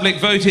wonders the public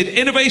voted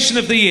Innovation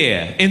of the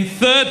Year. In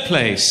third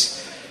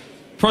place,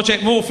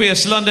 Project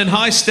Morpheus London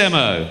Heist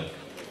Demo.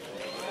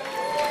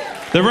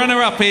 The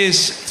runner-up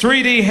is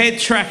 3D head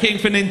tracking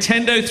for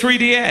Nintendo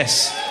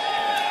 3DS.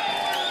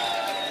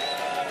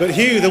 But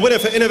Hugh, the winner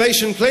for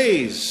innovation,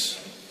 please.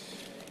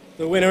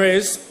 The winner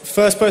is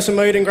first-person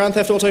mode in Grand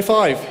Theft Auto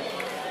 5.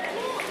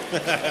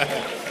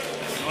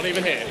 Not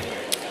even here.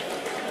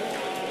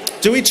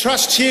 Do we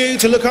trust you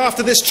to look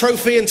after this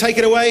trophy and take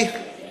it away?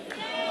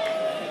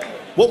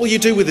 What will you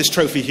do with this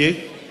trophy,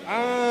 Hugh?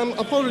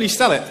 I'll probably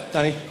sell it,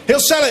 Danny. He'll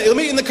sell it. He'll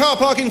meet in the car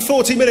park in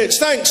 40 minutes.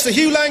 Thanks to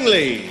Hugh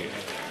Langley.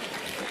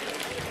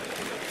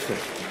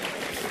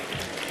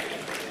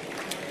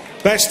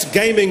 Best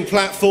gaming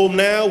platform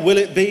now, will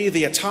it be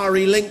the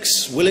Atari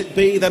Lynx? Will it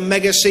be the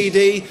Mega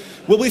CD?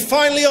 Will we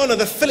finally honour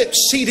the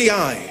Philips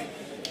CDI?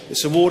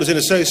 This award is in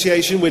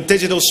association with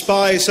Digital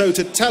Spy, so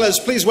to tell us,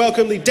 please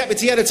welcome the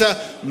Deputy Editor,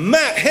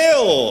 Matt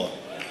Hill.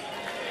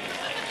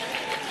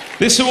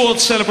 This award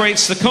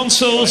celebrates the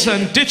consoles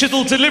and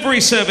digital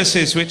delivery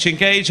services which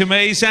engage,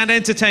 amaze and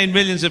entertain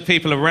millions of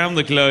people around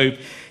the globe.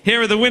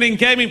 Here are the winning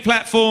gaming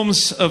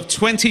platforms of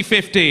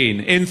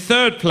 2015. In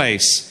third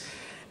place,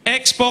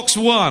 Xbox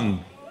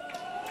One.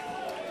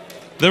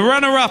 The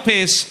runner-up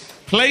is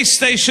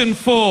PlayStation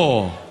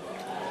 4.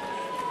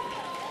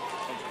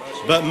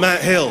 But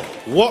Matt Hill,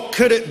 what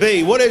could it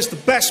be? What is the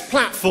best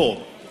platform?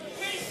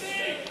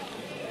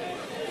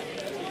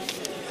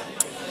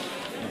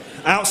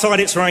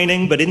 Outside it's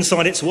raining, but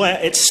inside it's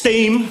wet. It's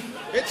Steam.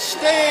 It's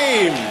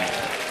Steam.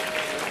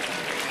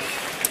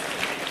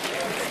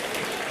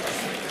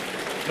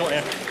 Not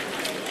here.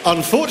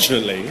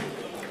 Unfortunately,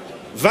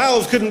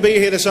 Valve couldn't be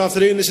here this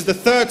afternoon. This is the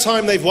third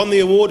time they've won the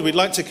award. We'd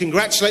like to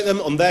congratulate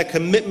them on their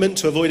commitment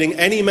to avoiding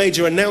any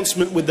major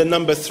announcement with the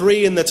number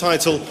 3 in the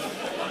title.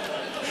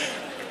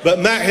 But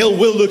Matt Hill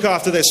will look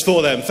after this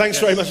for them. Thanks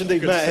very much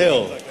indeed, Matt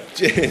Hill.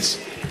 Cheers.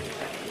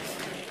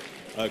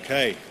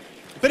 Okay.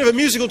 A bit of a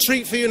musical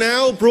treat for you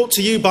now, brought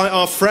to you by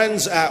our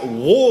friends at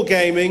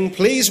Wargaming.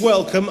 Please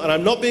welcome, and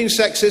I'm not being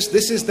sexist,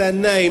 this is their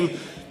name,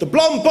 the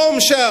Blonde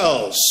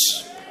Bombshells.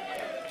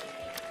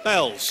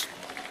 Bells.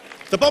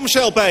 The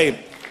Bombshell Babe.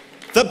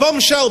 The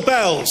Bombshell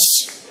Bells.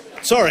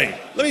 Sorry,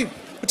 let me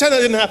pretend that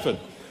didn't happen.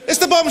 It's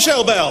the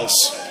Bombshell Bells.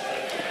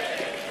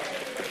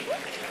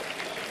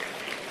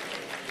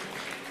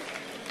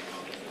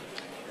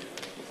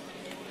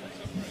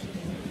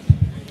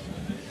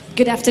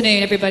 Good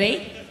afternoon,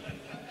 everybody.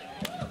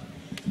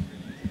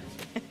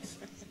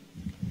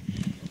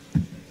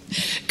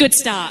 Good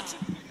start.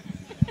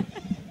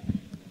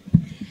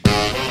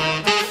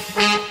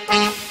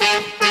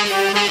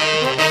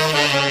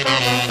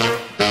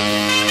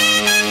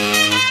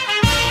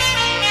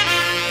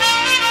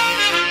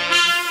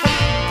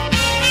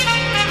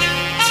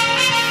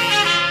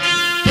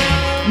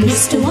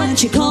 Mister,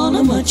 what you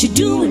calling, what you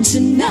doing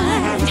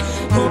tonight?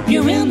 Hope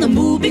you're in the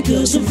mood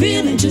because I'm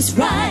feeling just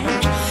right.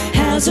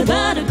 How's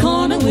about a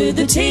corner with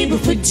a table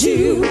for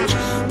two,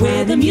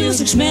 where the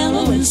music's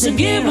mellow and some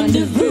gear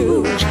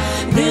rendezvous?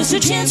 There's a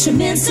chance for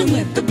messing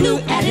with the blue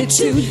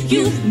attitude.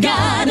 You've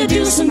gotta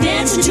do some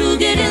dancing to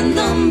get in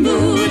the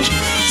mood.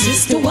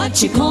 Sister,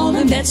 what you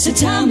calling? That's a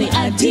Tommy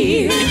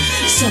idea.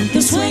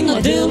 Something swing or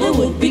dillo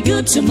would be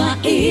good to my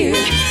ear.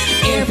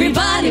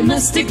 Everybody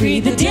must agree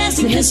that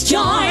dancing has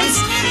charms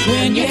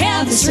when you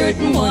have a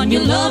certain one you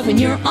love in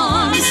your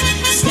arms.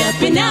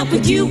 Stepping out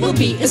with you will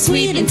be a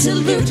sweet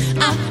interlude.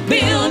 I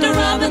build her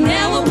up and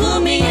that will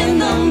put me in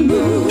the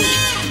mood.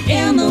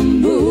 In the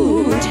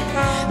mood.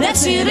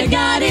 That's it, I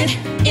got it.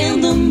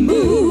 In the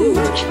mood.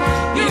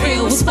 You're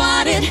real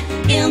spotted.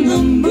 In the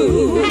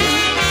mood. Oh,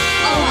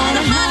 how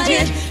to hide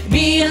it.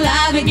 Be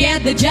alive and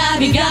get the the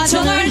job, you got to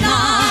learn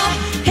how.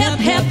 Hep,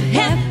 hep,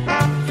 hep.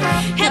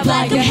 Hep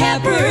like a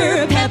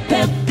heifer. Pep,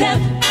 pep, pep.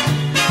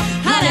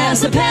 Hot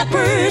as a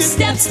pepper.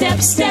 Step, step,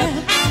 step.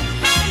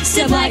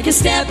 Step like a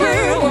stepper.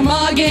 We're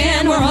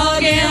mugging, we're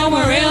hugging,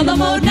 we're in the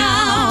mood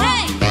now.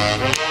 Hey!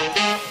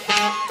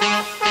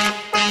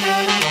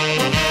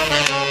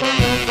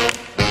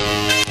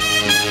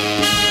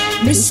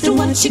 Mr.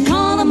 What you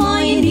call him,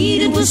 all you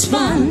needed was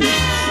fun.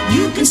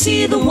 You can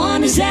see the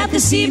wonders that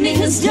this evening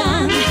has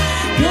done.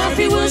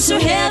 Coffee was so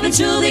heavy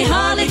till they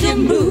hardly could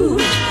move.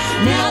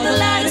 Now the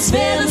light is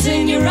fellas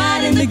and you're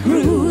right in the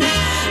groove.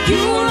 You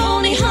were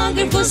only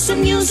hungry for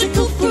some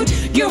musical fruit.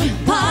 You're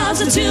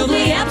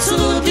positively,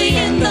 absolutely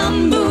in the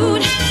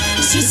mood.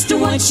 Sister,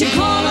 what you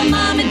call her,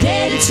 mom and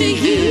daddy to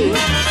you.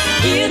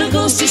 It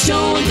goes to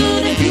show what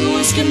good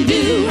influence can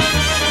do.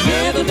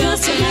 Never felt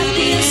so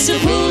happy and so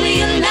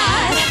fully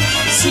alive.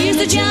 Seems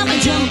the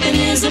jumping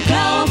is a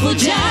powerful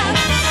jive.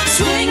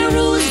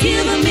 Swingaroo is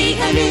giving me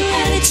a new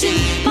attitude.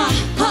 My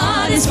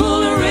heart is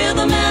full of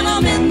rhythm and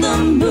I'm in the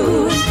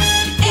mood.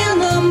 In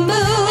the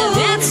mood.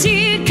 That's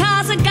it,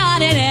 cause I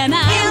got it and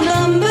I'm in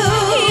the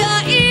mood.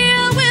 Your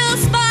ear will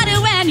spot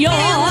it when you're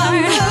in the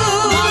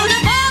mood.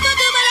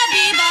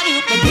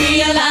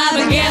 Be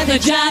alive and get the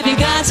job, you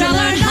got to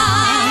learn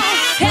how.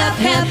 Hep,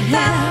 hep,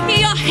 hep.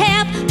 You're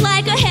hep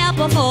like a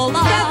heifer full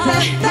of. Hep,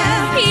 hep,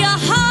 hep. Your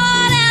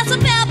heart as a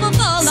pepper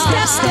full of.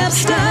 Step, step,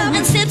 step.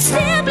 And step,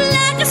 step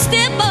like a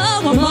stepper.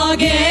 We're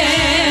mugging,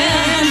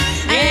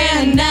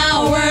 and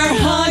now we're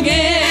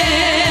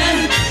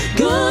hugging,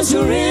 'cause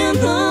we're in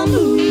the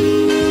mood.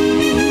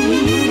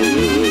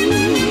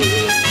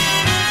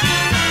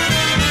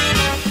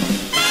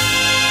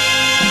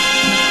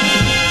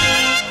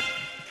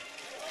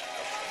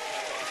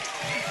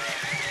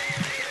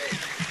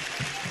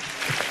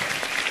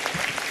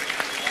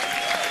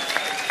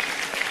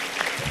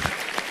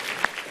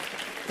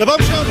 The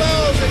bombshell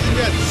bells, ladies and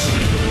gents.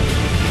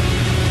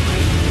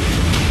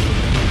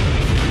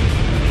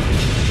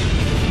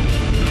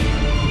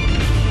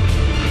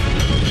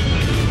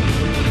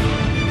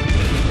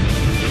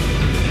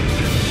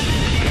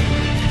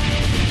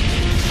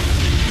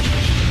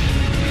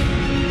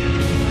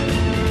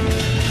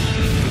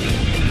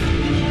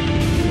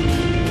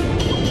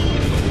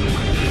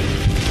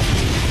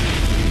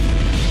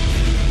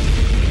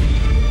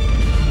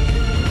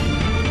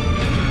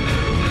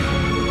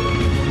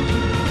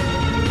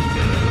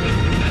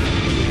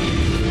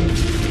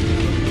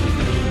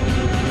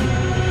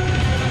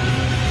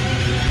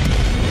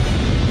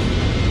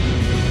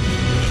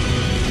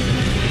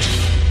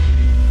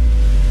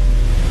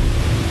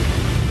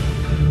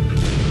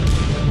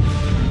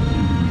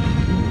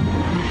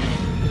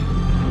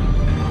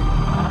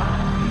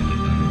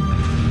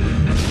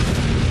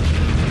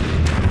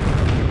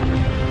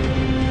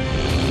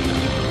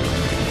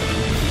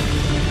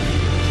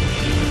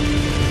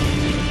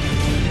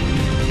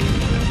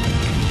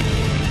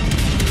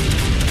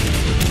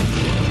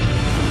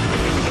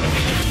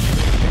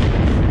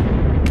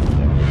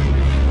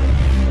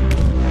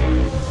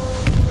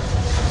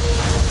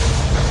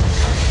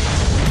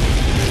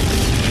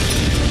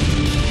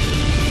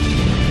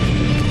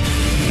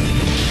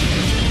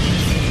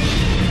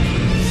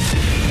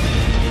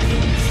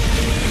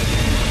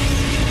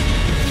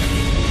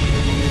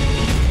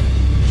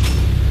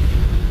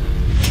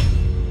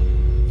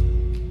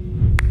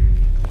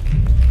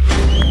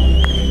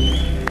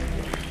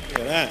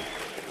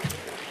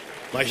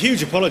 My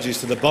huge apologies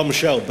to the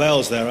bombshell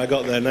bells there. I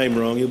got their name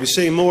wrong. You'll be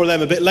seeing more of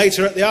them a bit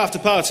later at the after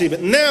party.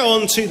 But now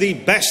on to the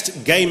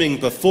best gaming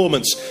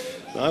performance.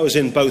 I was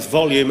in both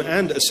Volume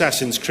and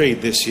Assassin's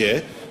Creed this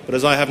year, but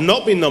as I have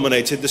not been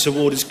nominated, this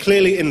award is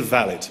clearly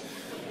invalid.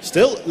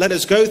 Still, let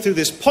us go through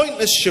this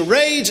pointless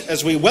charade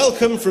as we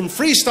welcome from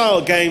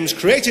Freestyle Games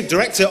creative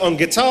director on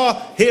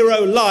Guitar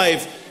Hero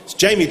Live, it's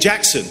Jamie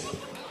Jackson.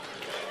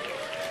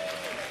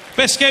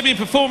 Best Gaming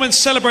Performance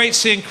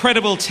celebrates the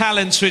incredible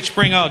talents which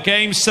bring our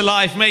games to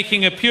life,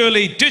 making a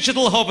purely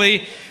digital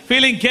hobby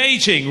feel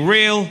engaging,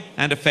 real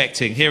and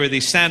affecting. Here are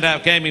the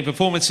standout gaming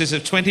performances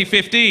of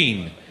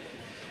 2015.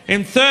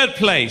 In third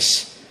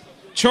place,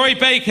 Troy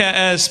Baker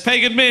as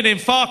Pagan Min in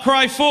Far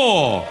Cry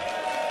 4.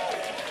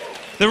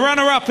 The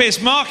runner-up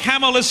is Mark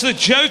Hamill as the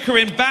Joker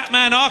in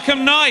Batman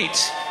Arkham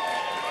Knight.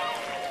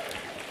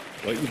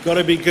 Well, you've got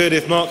to be good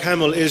if Mark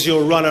Hamill is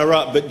your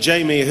runner-up, but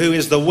Jamie, who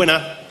is the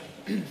winner?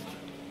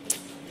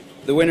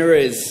 The winner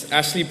is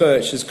Ashley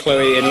Birch as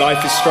Chloe in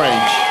Life is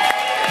Strange.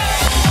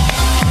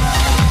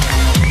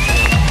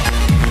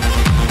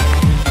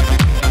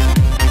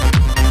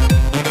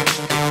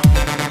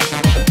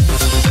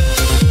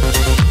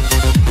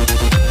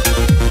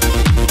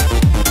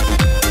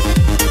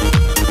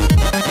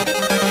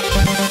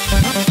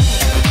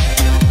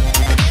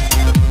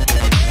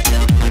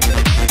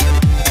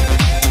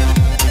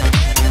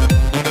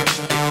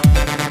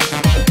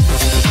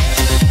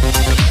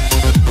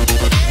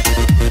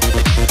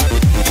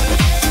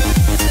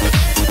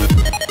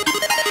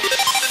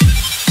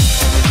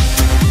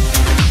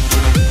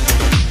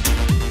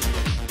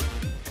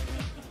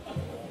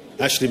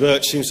 Ashley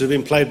Birch seems to have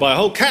been played by a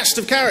whole cast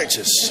of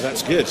characters.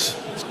 That's good.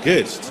 That's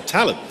good. It's a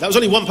talent. That was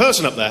only one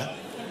person up there.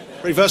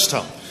 Very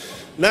versatile.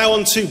 Now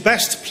on to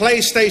Best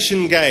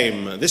PlayStation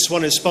Game. This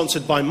one is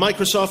sponsored by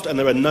Microsoft and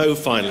there are no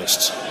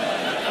finalists.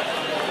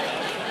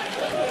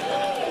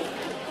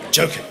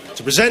 Joking.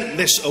 To present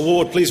this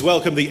award, please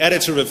welcome the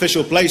editor of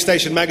official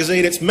PlayStation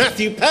magazine. It's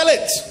Matthew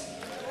Pellett.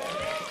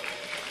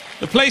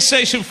 The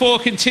PlayStation 4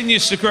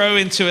 continues to grow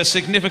into a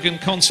significant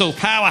console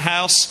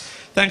powerhouse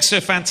thanks to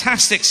a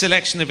fantastic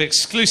selection of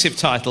exclusive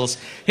titles.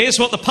 Here's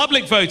what the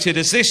public voted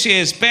as this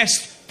year's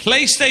best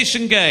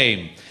PlayStation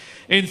game.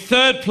 In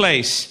third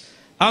place,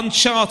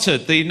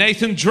 Uncharted, the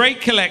Nathan Drake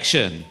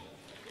collection.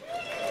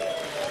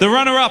 The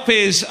runner-up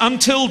is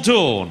Until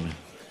Dawn.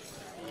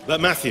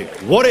 But Matthew,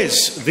 what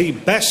is the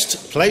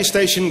best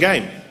PlayStation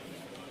game?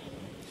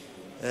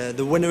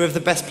 The winner of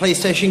the best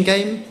PlayStation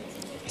game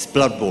is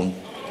Bloodborne.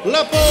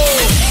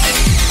 Bloodborne!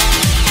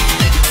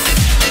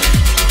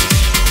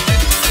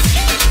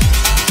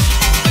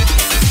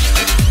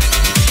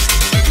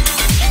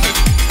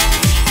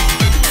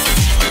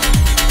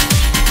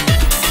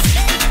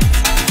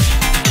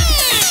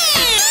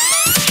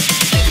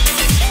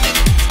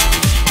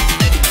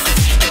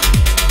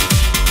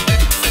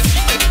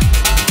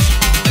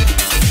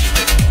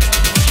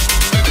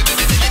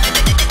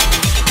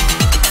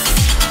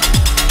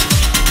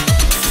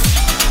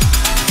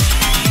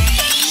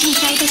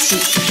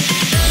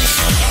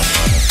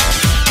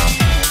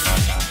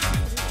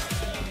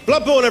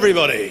 Bloodborne,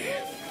 everybody.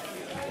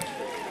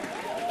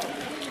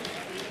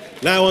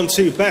 Now on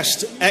to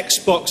Best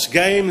Xbox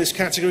Game. This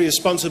category is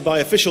sponsored by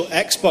official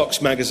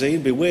Xbox magazine.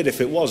 It'd be weird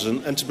if it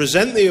wasn't. And to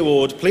present the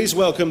award, please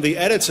welcome the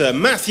editor,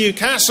 Matthew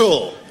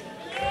Castle.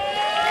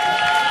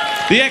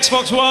 The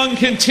Xbox One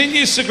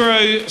continues to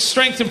grow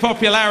strength and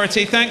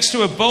popularity thanks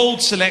to a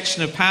bold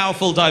selection of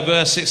powerful,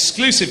 diverse,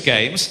 exclusive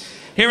games.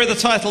 Here are the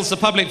titles the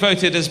public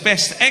voted as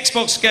Best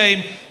Xbox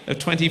Game of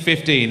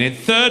 2015. In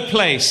third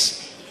place,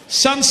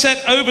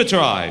 Sunset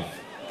Overdrive.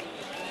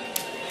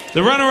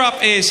 The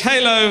runner-up is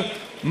Halo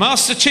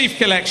Master Chief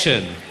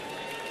Collection.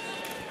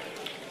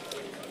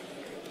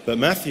 But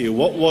Matthew,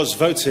 what was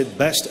voted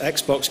Best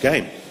Xbox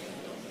Game?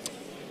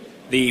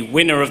 The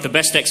winner of the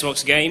Best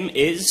Xbox Game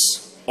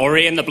is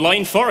Ori and the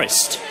Blind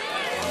Forest.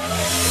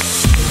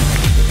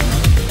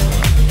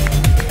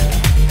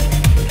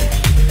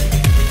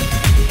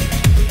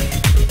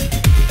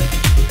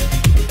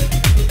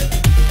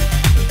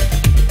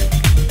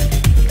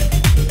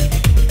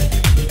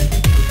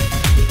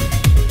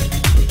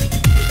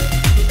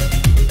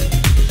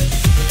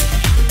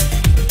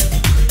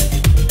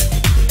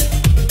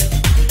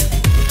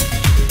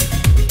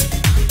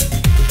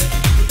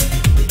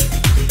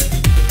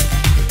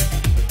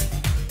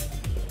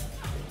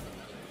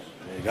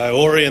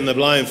 Ori and the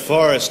Blind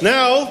Forest.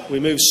 Now we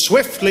move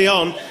swiftly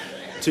on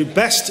to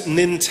Best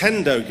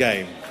Nintendo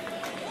Game.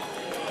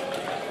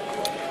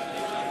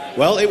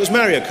 Well, it was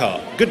Mario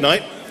Kart. Good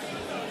night.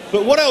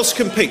 But what else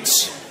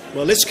competes?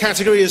 Well, this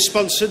category is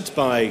sponsored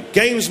by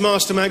Games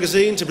Master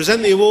magazine. To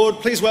present the award,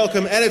 please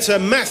welcome editor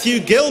Matthew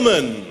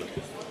Gilman.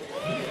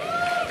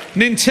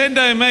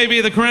 Nintendo may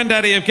be the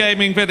granddaddy of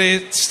gaming, but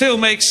it still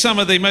makes some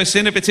of the most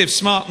innovative,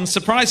 smart and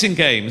surprising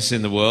games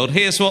in the world.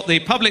 Here's what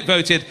the public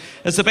voted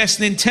as the best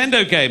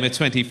Nintendo game of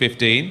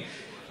 2015.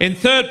 In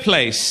third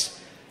place,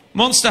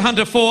 Monster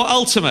Hunter 4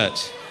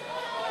 Ultimate.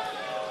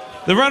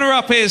 The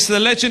runner-up is The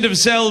Legend of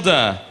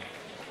Zelda,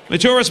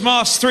 Majora's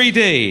Mask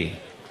 3D.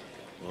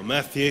 Well,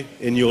 Matthew,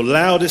 in your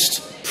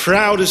loudest,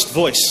 proudest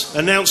voice,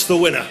 announce the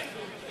winner.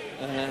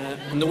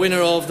 And the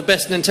winner of the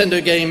best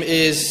Nintendo game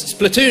is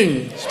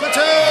Splatoon.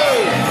 Splatoon!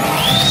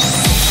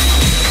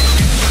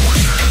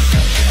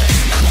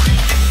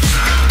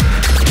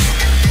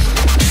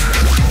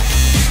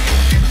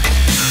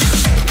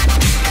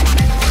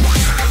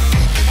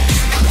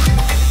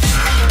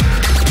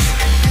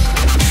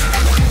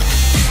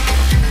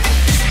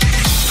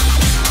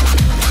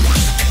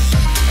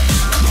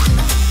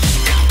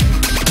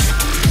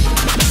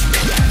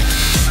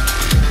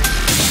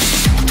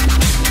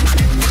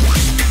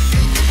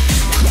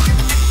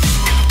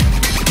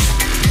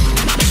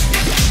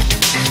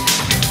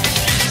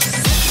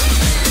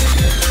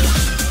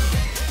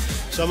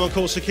 Someone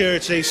call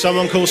security,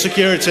 someone call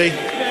security.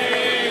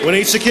 We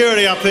need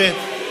security up here.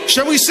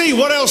 Shall we see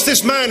what else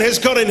this man has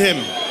got in him?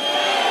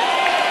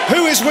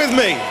 Who is with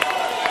me?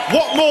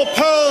 What more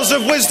pearls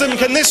of wisdom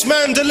can this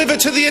man deliver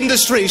to the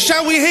industry?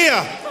 Shall we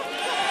hear?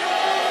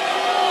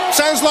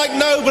 Sounds like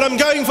no, but I'm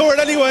going for it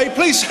anyway.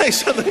 Please say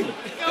something.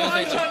 Go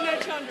on, Chandra,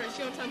 it's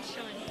your time to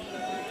shine.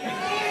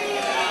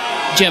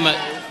 Gemma,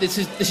 this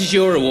is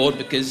your award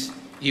because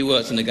you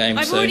worked in the game.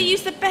 I've already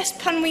used the best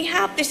pun we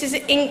have. This is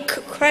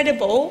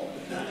incredible.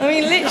 I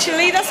mean,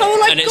 literally, that's all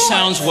I've got. And it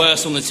sounds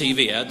worse on the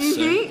TV ads.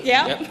 Mm-hmm,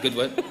 yeah. Yep, good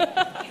word.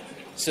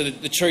 So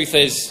the truth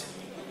is...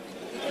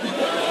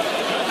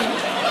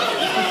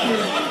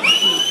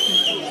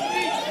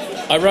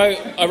 I wrote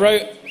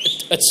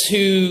a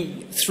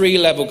 2-3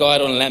 level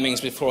guide on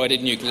lemmings before I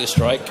did Nuclear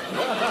Strike.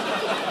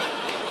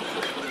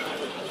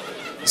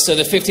 So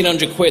the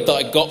 1,500 quid that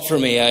I got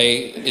from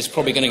EA is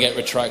probably going to get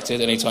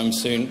retracted anytime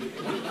soon.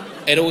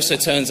 It also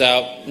turns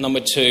out, number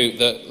 2,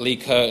 that Lee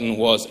Curtin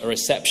was a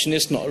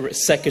receptionist, not a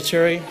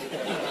secretary.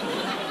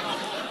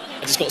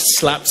 I just got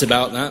slapped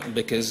about that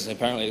because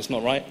apparently it's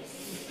not right.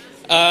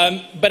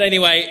 But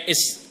anyway,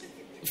 it's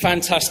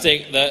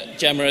fantastic that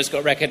Gemma has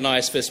got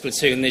recognised for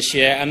Splatoon this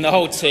year, and the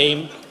whole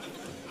team.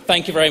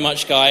 Thank you very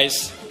much,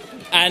 guys.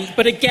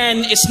 But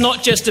again, it's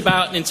not just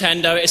about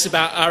Nintendo, it's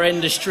about our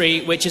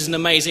industry, which is an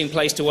amazing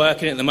place to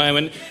work in at the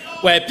moment,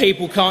 where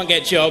people can't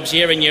get jobs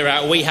year in, year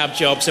out. We have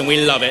jobs and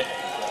we love it.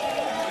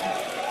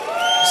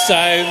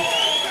 So,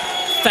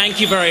 thank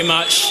you very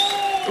much.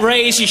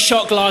 Raise your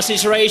shot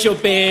glasses, raise your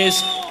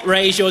beers,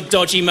 raise your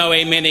dodgy Moe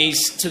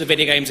minis to the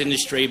video games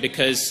industry,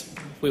 because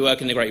we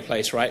work in a great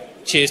place, right?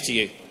 Cheers to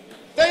you.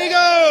 There you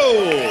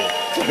go!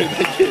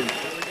 Thank you.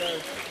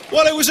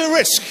 Well, it was a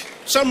risk.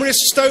 Some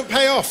risks don't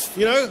pay off,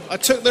 you know. I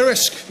took the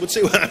risk. We'll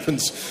see what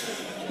happens.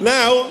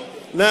 Now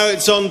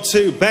it's on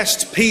to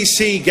Best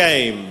PC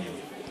Game.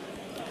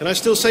 Can I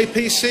still say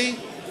PC?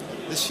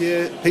 This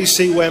year,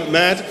 PC went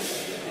mad.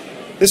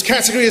 This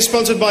category is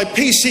sponsored by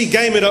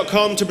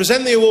PCGamer.com. To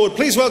present the award,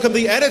 please welcome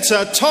the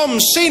editor, Tom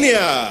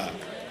Senior.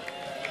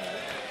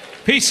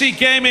 PC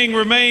gaming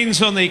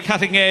remains on the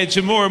cutting edge,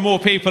 and more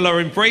people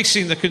are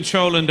embracing the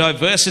control and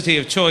diversity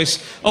of choice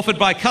offered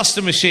by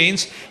custom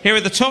machines. Here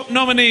are the top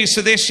nominees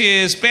for this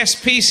year's Best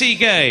PC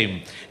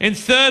Game. In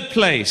third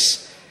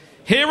place,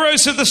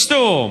 Heroes of the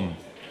Storm.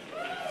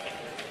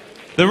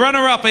 The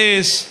runner-up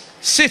is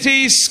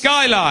Cities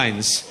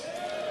Skylines.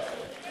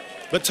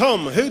 But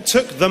Tom, who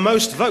took the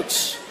most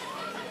votes?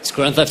 It's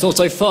Grand Theft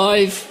Auto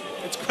 5.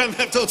 It's Grand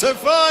Theft Auto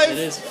 5. It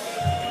is.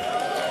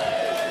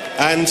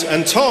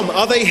 And Tom,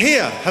 are they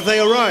here? Have they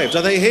arrived?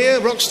 Are they here,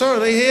 Rockstar? Are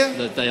they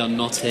here? They are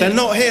not here. They're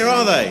not here,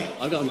 are they?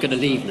 I'm going to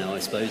leave now, I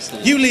suppose.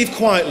 You leave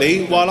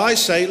quietly while I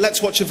say,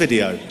 let's watch a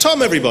video.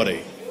 Tom,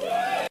 everybody.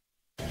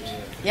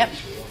 Yep.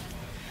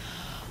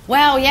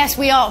 Well, yes,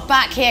 we are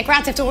back here.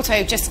 Grand Theft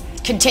Auto just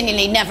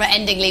continually,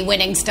 never-endingly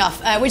winning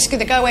stuff. We're just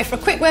going to go away for a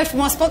quick word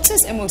from our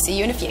sponsors, and we'll see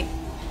you in a few.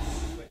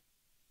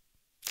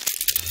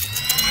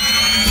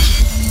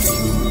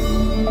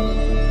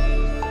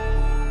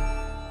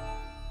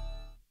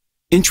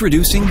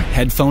 Introducing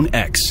Headphone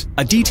X,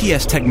 a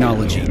DTS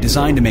technology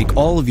designed to make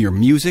all of your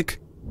music,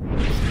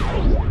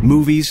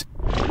 movies,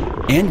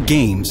 and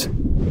games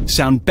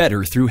sound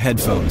better through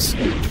headphones.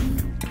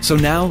 So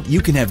now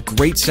you can have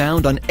great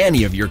sound on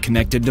any of your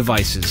connected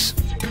devices.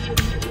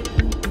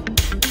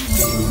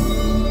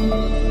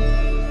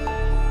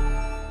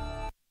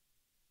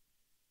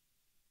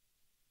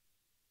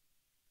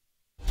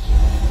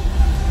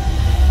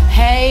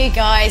 Hey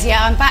guys,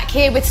 yeah, I'm back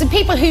here with some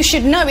people who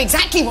should know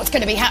exactly what's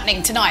going to be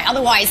happening tonight.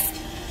 Otherwise,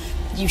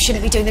 you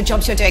shouldn't be doing the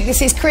jobs you're doing.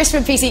 This is Chris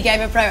from PC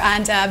Gamer Pro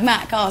and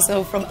Matt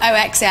Castle from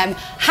OXM.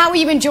 How are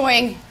you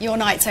enjoying your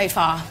night so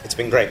far? It's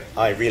been great.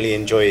 I really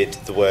enjoyed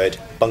the word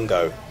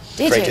bungo.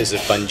 Did Creators you?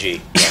 of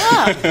Bungie.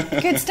 Ah,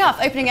 good stuff.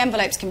 Opening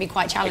envelopes can be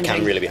quite It challenging.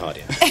 can really be hard,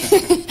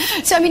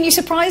 yeah. So, I mean, you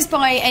surprised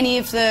by any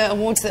of the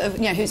awards that have,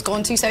 who's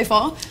gone to so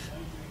far?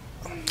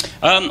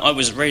 I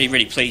was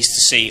really pleased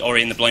to see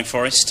Ori and the Blind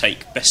Forest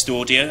take Best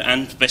Audio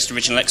and Best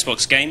Original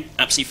Xbox Game.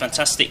 Absolutely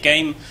fantastic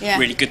game. Yeah.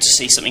 Really good to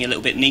see something a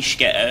little bit niche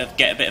get a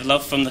bit of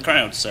love from the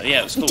crowd. So yeah,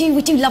 it was cool.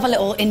 We do love a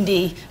little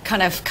indie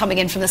kind of coming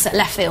in from the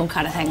left field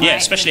kind of thing, Yeah,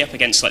 right? especially up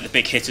against like the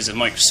big hitters of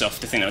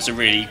Microsoft. I think that was a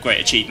really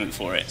great achievement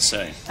for it.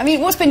 So I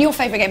mean, what's been your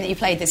favourite game that you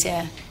played this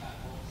year?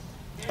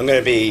 I'm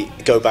going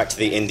to go back to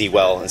the indie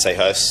well and say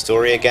Her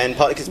Story again,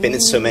 partly because it's been in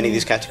so many of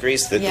these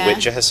categories that Yeah. The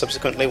Witcher has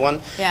subsequently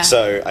won. Yeah.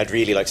 So I'd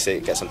really like to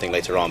get something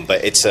later on,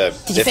 but it's a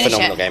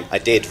phenomenal game. I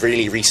did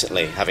really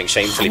recently, having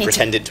shamefully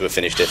pretended to have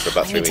finished it for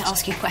about 3 I need weeks. to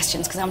ask you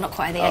questions because I'm not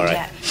quite at the All end right.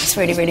 yet. It's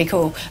really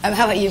cool. How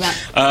about you, Matt?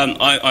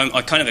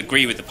 I kind of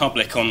agree with the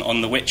public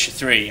on The Witcher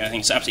 3. I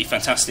think it's an absolutely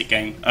fantastic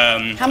game.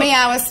 How many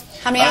hours?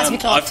 How many hours have you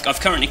clocked? I've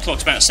currently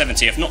clocked about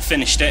 70. I've not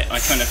finished it. I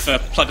kind of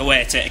plug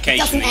away at it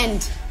occasionally. It doesn't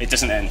end. It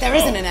doesn't end. There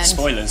isn't an end.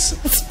 Spoilers.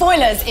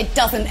 Spoilers, it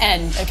doesn't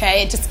end,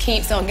 okay? It just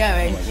keeps on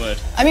going. Oh, my word.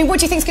 I mean, what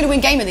do you think is going to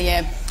win Game of the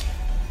Year?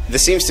 There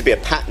seems to be a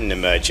pattern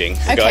emerging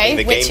regarding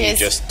the game which you is?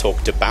 just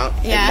talked about.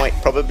 Yeah. It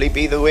might probably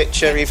be The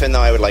Witcher, even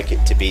though I would like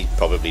it to be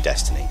probably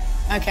Destiny.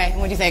 Okay, and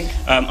what do you think?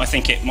 I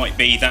think it might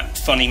be that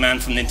funny man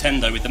from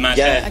Nintendo with the mad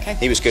Yeah, hair. Okay.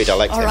 he was good. I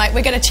liked All him. right,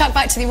 we're going to chuck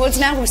back to the awards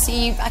now. We'll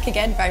see you back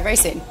again very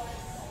soon.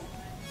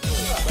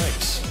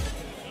 Thanks.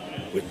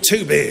 With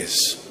 2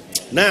 beers.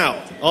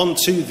 Now, on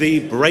to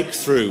the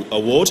Breakthrough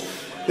Award.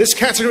 This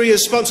category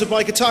is sponsored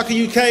by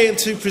Kotaku UK, and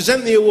to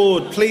present the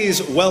award,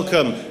 please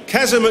welcome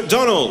Kazza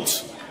McDonald.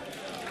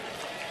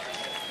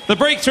 The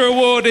Breakthrough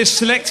Award is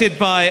selected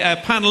by a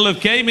panel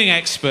of gaming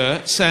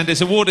experts and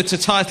is awarded to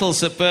titles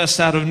that burst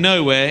out of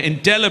nowhere,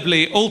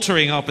 indelibly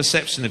altering our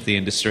perception of the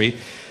industry.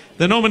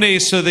 The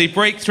nominees for the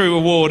Breakthrough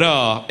Award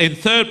are, in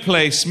third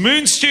place,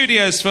 Moon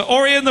Studios for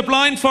Ori and the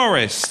Blind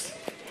Forest.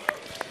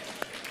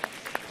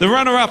 The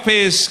runner-up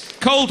is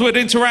Coldwood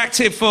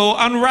Interactive for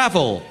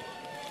Unravel.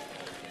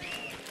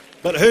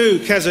 But who,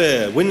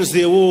 Kazza, wins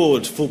the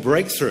award for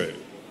Breakthrough?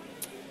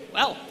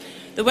 Well,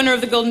 The winner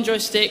of the Golden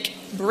Joystick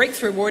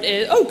Breakthrough Award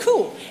is... Oh,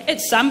 cool.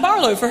 It's Sam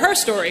Barlow for Her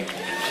Story.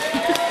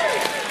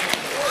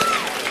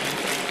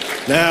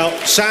 Now,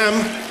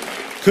 Sam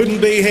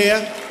couldn't be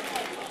here,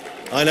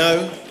 I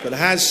know, but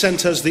has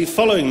sent us the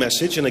following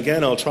message, and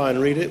again I'll try and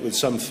read it with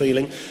some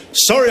feeling.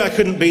 Sorry I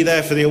couldn't be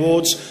there for the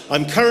awards.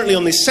 I'm currently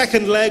on the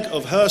second leg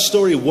of Her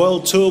Story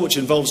World Tour, which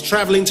involves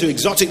travelling to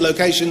exotic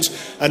locations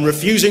and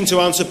refusing to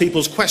answer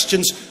people's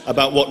questions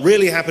about what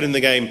really happened in the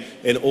game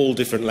in all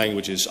different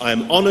languages. I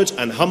am honoured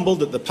and humbled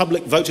that the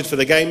public voted for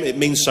the game. It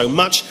means so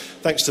much,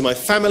 thanks to my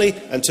family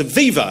and to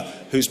Viva,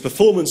 whose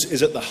performance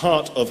is at the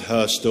heart of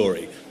Her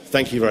Story.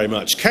 Thank you very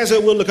much.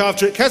 Keza will look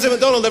after it. Keza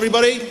McDonald,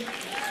 everybody.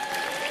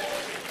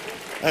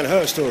 And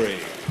Her Story.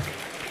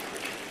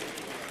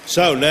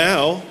 So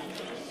now,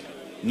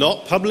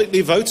 not publicly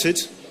voted,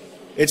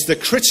 it's the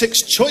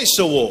Critics' Choice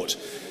Award.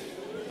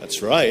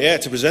 That's right, yeah.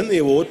 To present the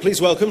award,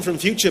 please welcome from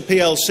Future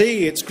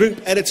PLC, its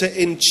Group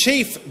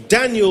Editor-in-Chief,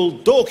 Daniel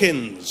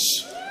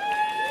Dawkins.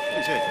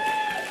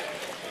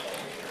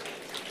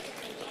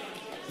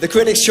 The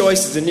Critics'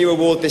 Choice is a new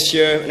award this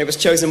year, and it was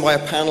chosen by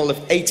a panel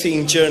of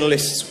 18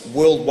 journalists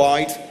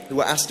worldwide who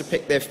were asked to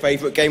pick their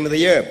favourite game of the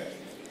year.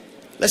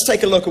 Let's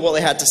take a look at what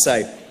they had to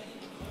say.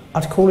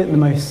 I'd call it the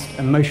most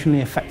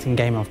emotionally affecting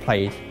game I've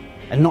played,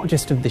 and not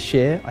just of this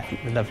year, I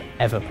think that I've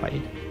ever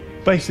played.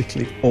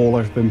 Basically all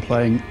I've been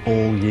playing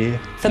all year.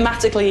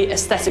 Thematically,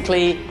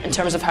 aesthetically, in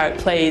terms of how it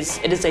plays,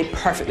 it is a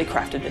perfectly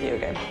crafted video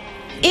game.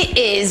 It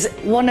is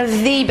one of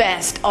the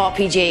best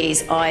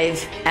RPGs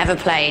I've ever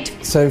played.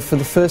 So for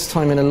the first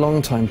time in a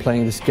long time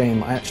playing this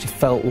game, I actually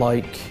felt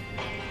like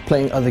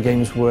playing other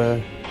games were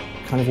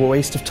kind of a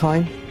waste of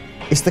time.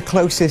 It's the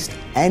closest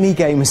any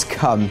game has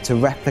come to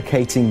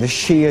replicating the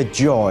sheer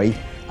joy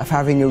of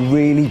having a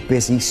really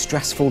busy,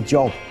 stressful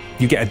job.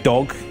 You get a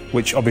dog,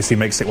 which obviously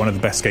makes it one of the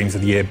best games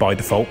of the year by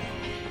default.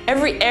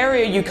 Every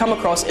area you come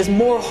across is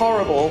more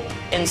horrible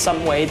in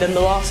some way than the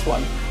last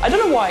one. I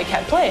don't know why I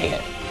kept playing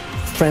it.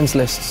 Friends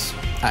lists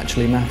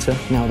actually matter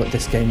now that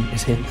this game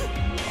is here.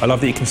 I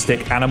love that you can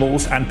stick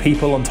animals and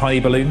people on tiny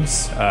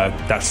balloons.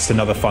 That's just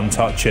another fun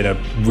touch in a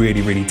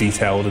really, really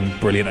detailed and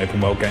brilliant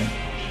open world game.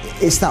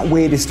 It's that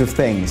weirdest of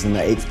things, and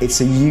that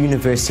it's a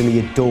universally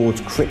adored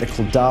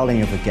critical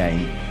darling of a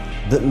game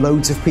that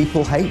loads of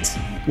people hate.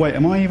 Wait,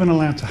 am I even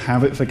allowed to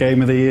have it for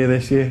Game of the Year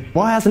this year?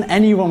 Why hasn't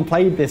anyone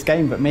played this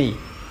game but me?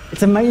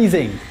 It's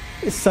amazing.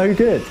 It's so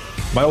good.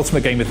 My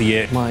ultimate game of the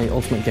year. My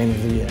ultimate game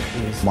of the year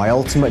is... My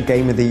ultimate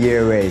game of the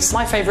year is...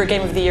 My favourite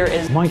game of the year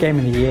is... My game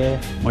of the year...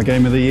 My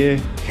game of the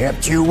year...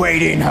 Kept you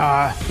waiting,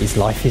 huh? Is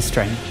Life is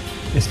Strange.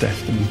 It's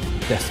Destiny.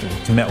 Destiny.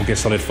 It's Metal Gear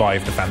Solid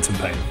 5, The Phantom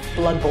Pain.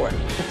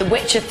 Bloodborne. The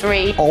Witcher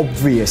 3.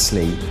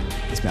 Obviously,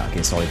 it's Metal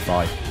Gear Solid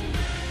 5.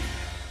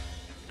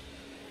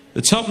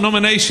 The top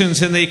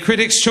nominations in the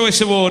Critics'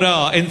 Choice Award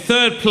are, in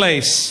third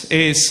place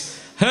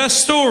is Her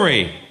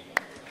Story.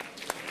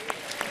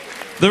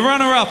 The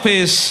runner-up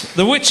is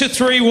The Witcher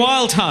 3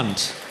 Wild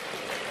Hunt.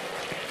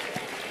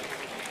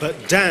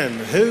 But Dan,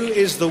 who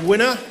is the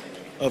winner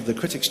of the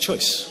Critics'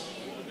 Choice?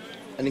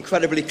 An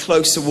incredibly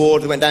close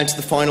award that went down to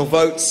the final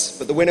votes,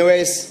 but the winner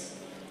is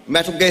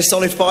Metal Gear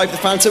Solid 5, The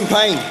Phantom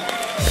Pain.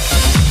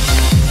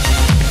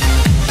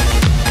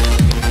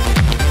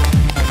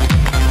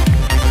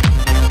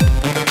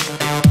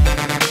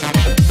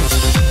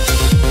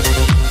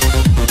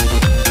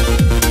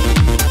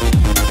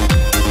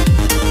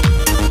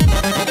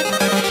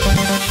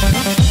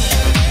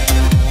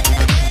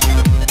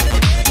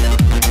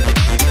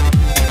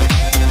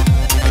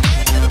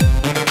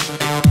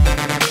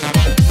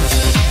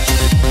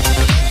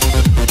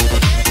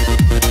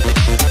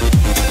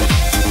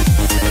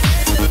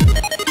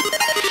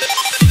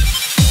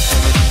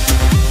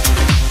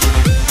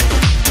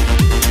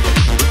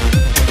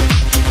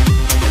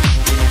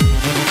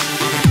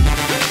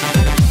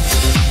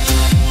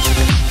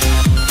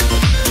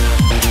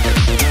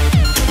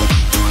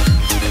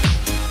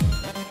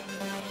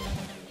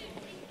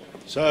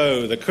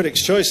 So, the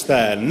Critics' Choice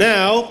there.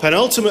 Now,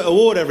 penultimate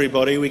award,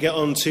 everybody. We get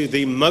on to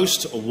the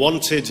Most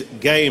Wanted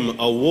Game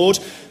Award.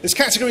 This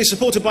category is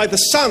supported by The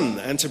Sun.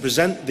 And to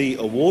present the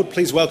award,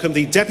 please welcome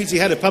the Deputy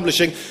Head of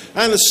Publishing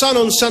and The Sun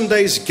on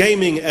Sunday's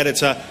gaming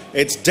editor.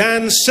 It's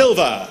Dan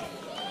Silver.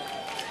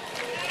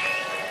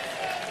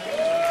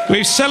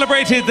 We've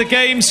celebrated the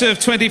games of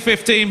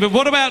 2015, but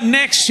what about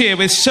next year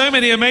with so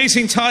many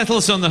amazing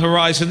titles on the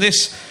horizon?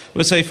 This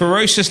was a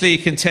ferociously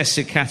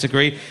contested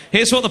category.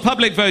 Here's what the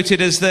public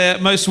voted as their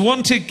most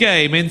wanted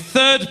game. In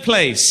third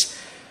place,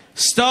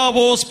 Star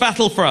Wars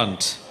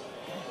Battlefront.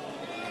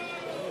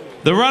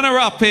 The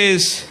runner-up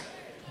is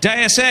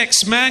Deus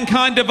Ex: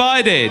 Mankind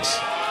Divided.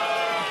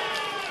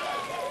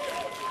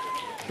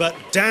 But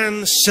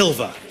Dan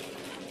Silver,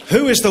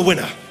 who is the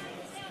winner?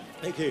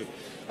 Thank you.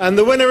 And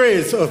the winner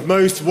is, of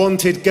Most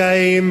Wanted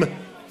Game,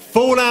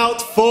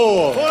 Fallout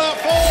 4. Fallout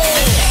 4!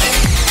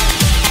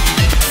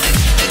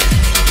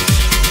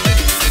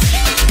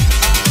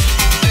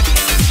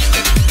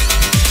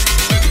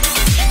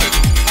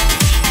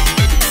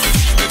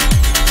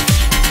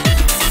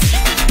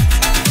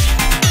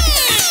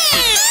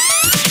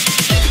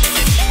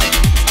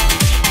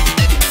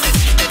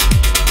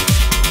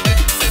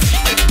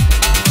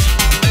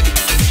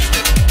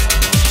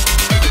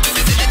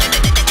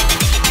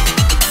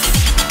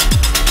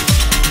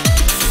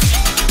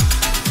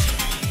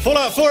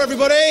 floor,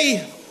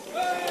 everybody.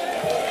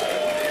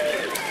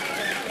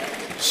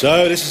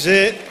 So this is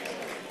it.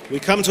 We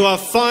come to our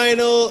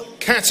final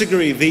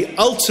category, the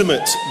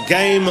ultimate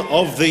game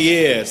of the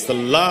year. It's the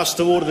last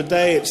award of the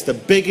day. It's the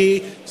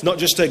biggie. It's not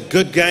just a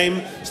good game.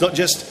 It's not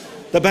just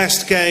the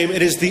best game.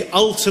 It is the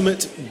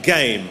ultimate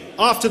game.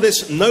 After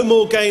this, no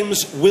more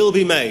games will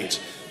be made.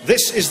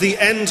 This is the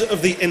end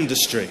of the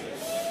industry.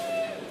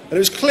 And it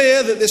was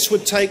clear that this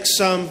would take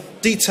some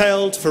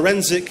detailed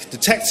forensic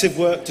detective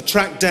work to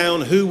track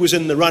down who was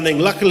in the running.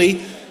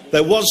 Luckily,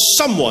 there was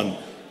someone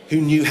who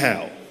knew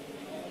how.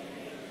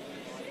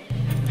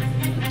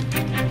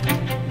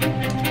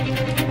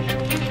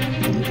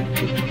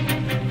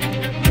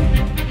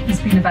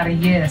 It's been about a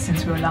year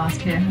since we were last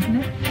here,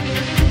 hasn't it?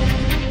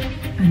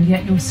 And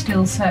yet you're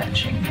still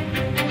searching.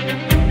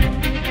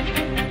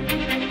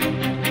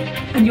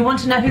 And you want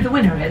to know who the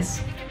winner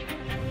is?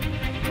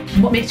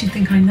 What makes you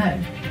think I know?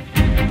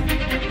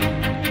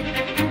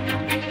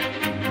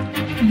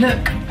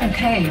 Look,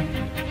 okay,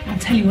 I'll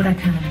tell you what I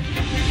can.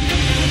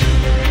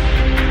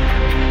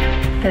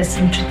 There's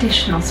some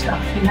traditional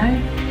stuff, you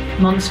know?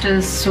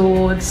 Monsters,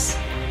 swords,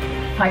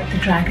 fight the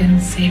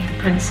dragon, save the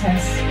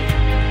princess.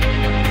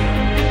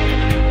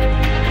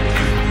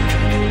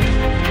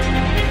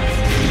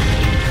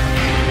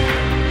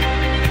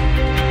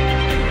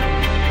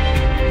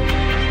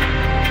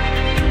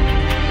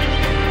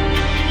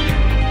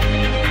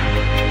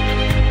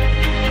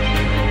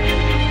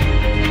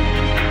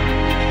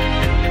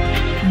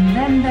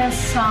 There's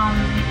some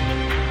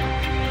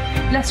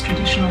less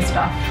traditional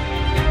stuff.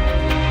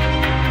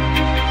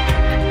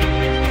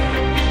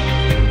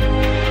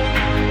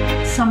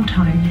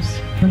 Sometimes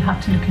you'll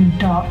have to look in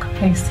dark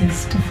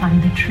places to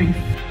find the truth.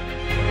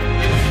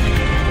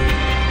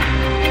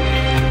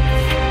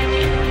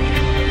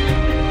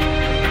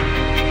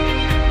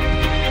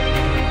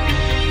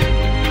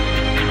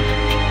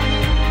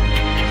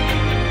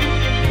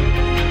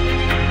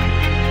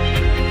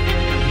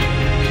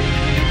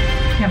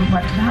 You haven't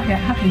worked it out yet,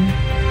 have you?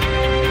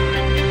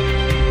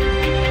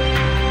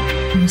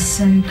 You're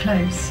so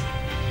close.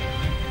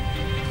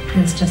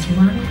 There's just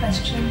one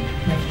question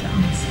left to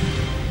answer.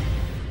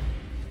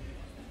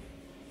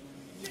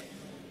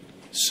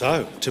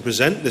 So, to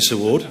present this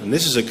award, and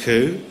this is a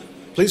coup,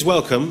 please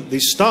welcome the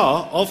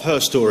star of her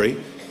story,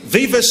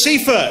 Viva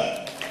Seifert.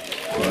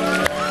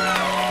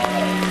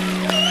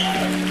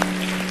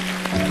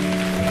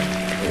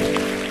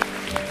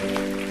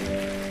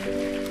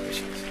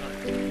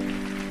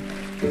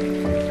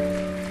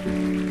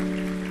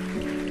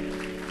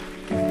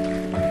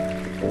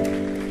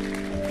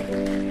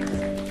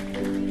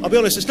 I'll be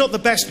honest, it's not the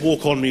best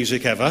walk-on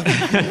music ever.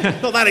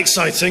 Not that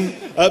exciting.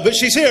 But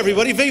she's here,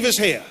 everybody. Viva's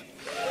here.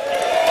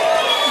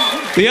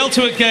 The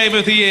Ultimate Game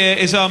of the Year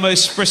is our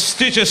most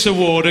prestigious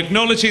award,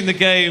 acknowledging the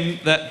game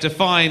that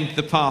defined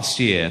the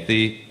past year.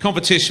 The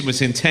competition was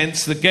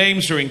intense, the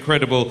games were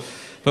incredible,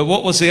 but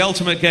what was the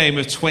ultimate game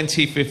of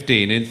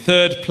 2015? In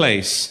third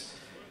place,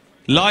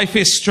 Life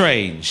is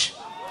Strange.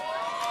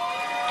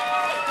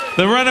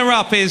 The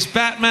runner-up is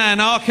Batman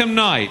Arkham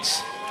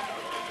Knight.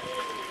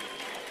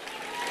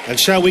 And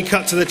shall we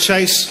cut to the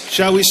chase?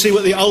 Shall we see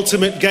what the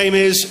ultimate game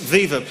is?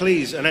 Viva,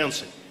 please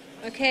announce it.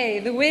 Okay,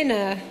 the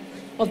winner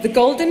of the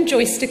Golden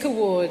Joystick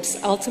Awards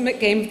Ultimate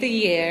Game of the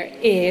Year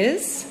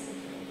is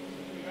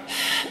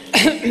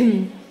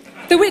The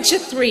Witcher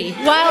 3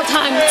 Wild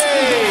Hunt.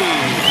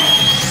 Hey!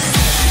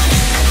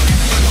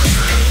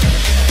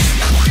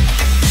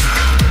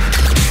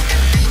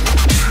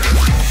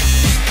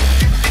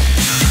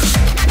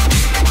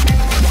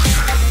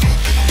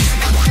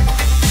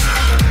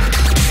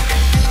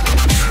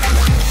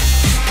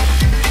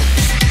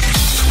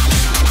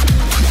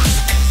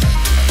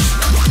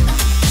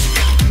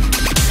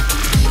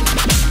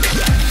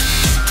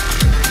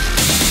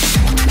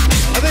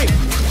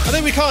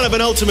 We can't have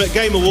an Ultimate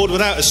Game Award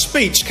without a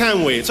speech,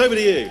 can we? It's over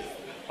to you.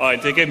 All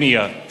right, they gave me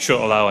a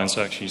short allowance,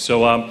 actually.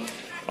 So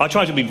I'll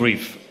try to be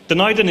brief. The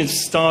night didn't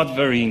start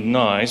very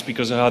nice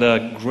because I had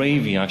a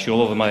gravy, actually,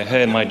 all over my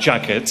hair and my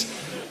jacket.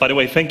 By the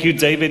way, thank you,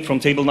 David, from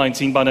Table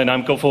 19, Bandai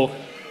Namco, for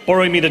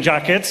borrowing me the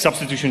jacket,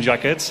 substitution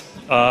jacket.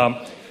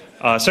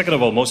 Second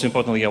of all, most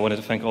importantly, I wanted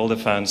to thank all the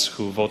fans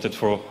who voted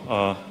for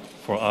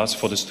us,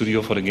 for the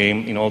studio, for the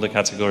game, in all the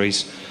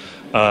categories.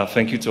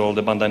 Thank you to all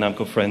the Bandai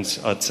Namco friends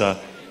at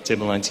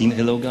Table 19.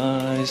 Hello,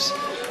 guys.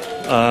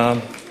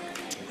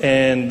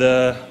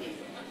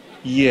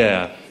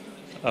 Yeah,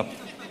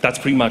 that's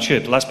pretty much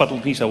it. Last but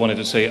not least, I wanted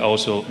to say I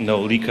also know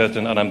Lee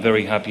Curtin, and I'm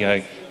very happy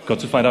I got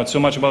to find out so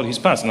much about his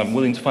past, and I'm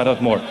willing to find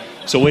out more.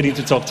 So waiting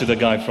to talk to the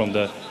guy from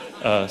the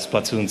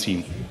Splatoon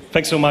team.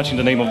 Thanks so much in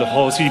the name of the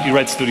whole CDP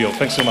Red studio.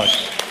 Thanks so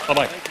much.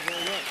 Bye-bye.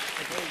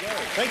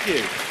 Thank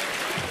you.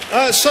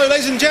 So,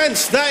 ladies and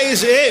gents, that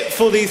is it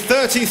for the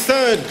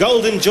 33rd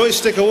Golden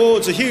Joystick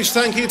Awards. A huge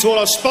thank you to all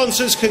our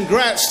sponsors.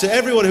 Congrats to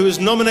everyone who was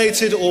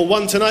nominated or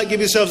won tonight.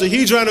 Give yourselves a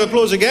huge round of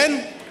applause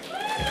again.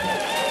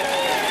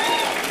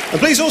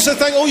 And please also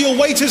thank all your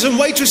waiters and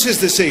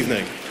waitresses this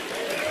evening.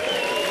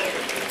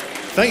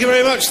 Thank you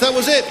very much. That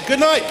was it.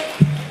 Good night.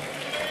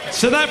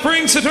 So that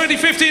brings the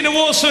 2015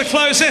 awards to a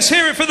close. Let's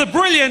hear it for the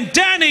brilliant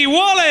Danny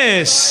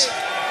Wallace.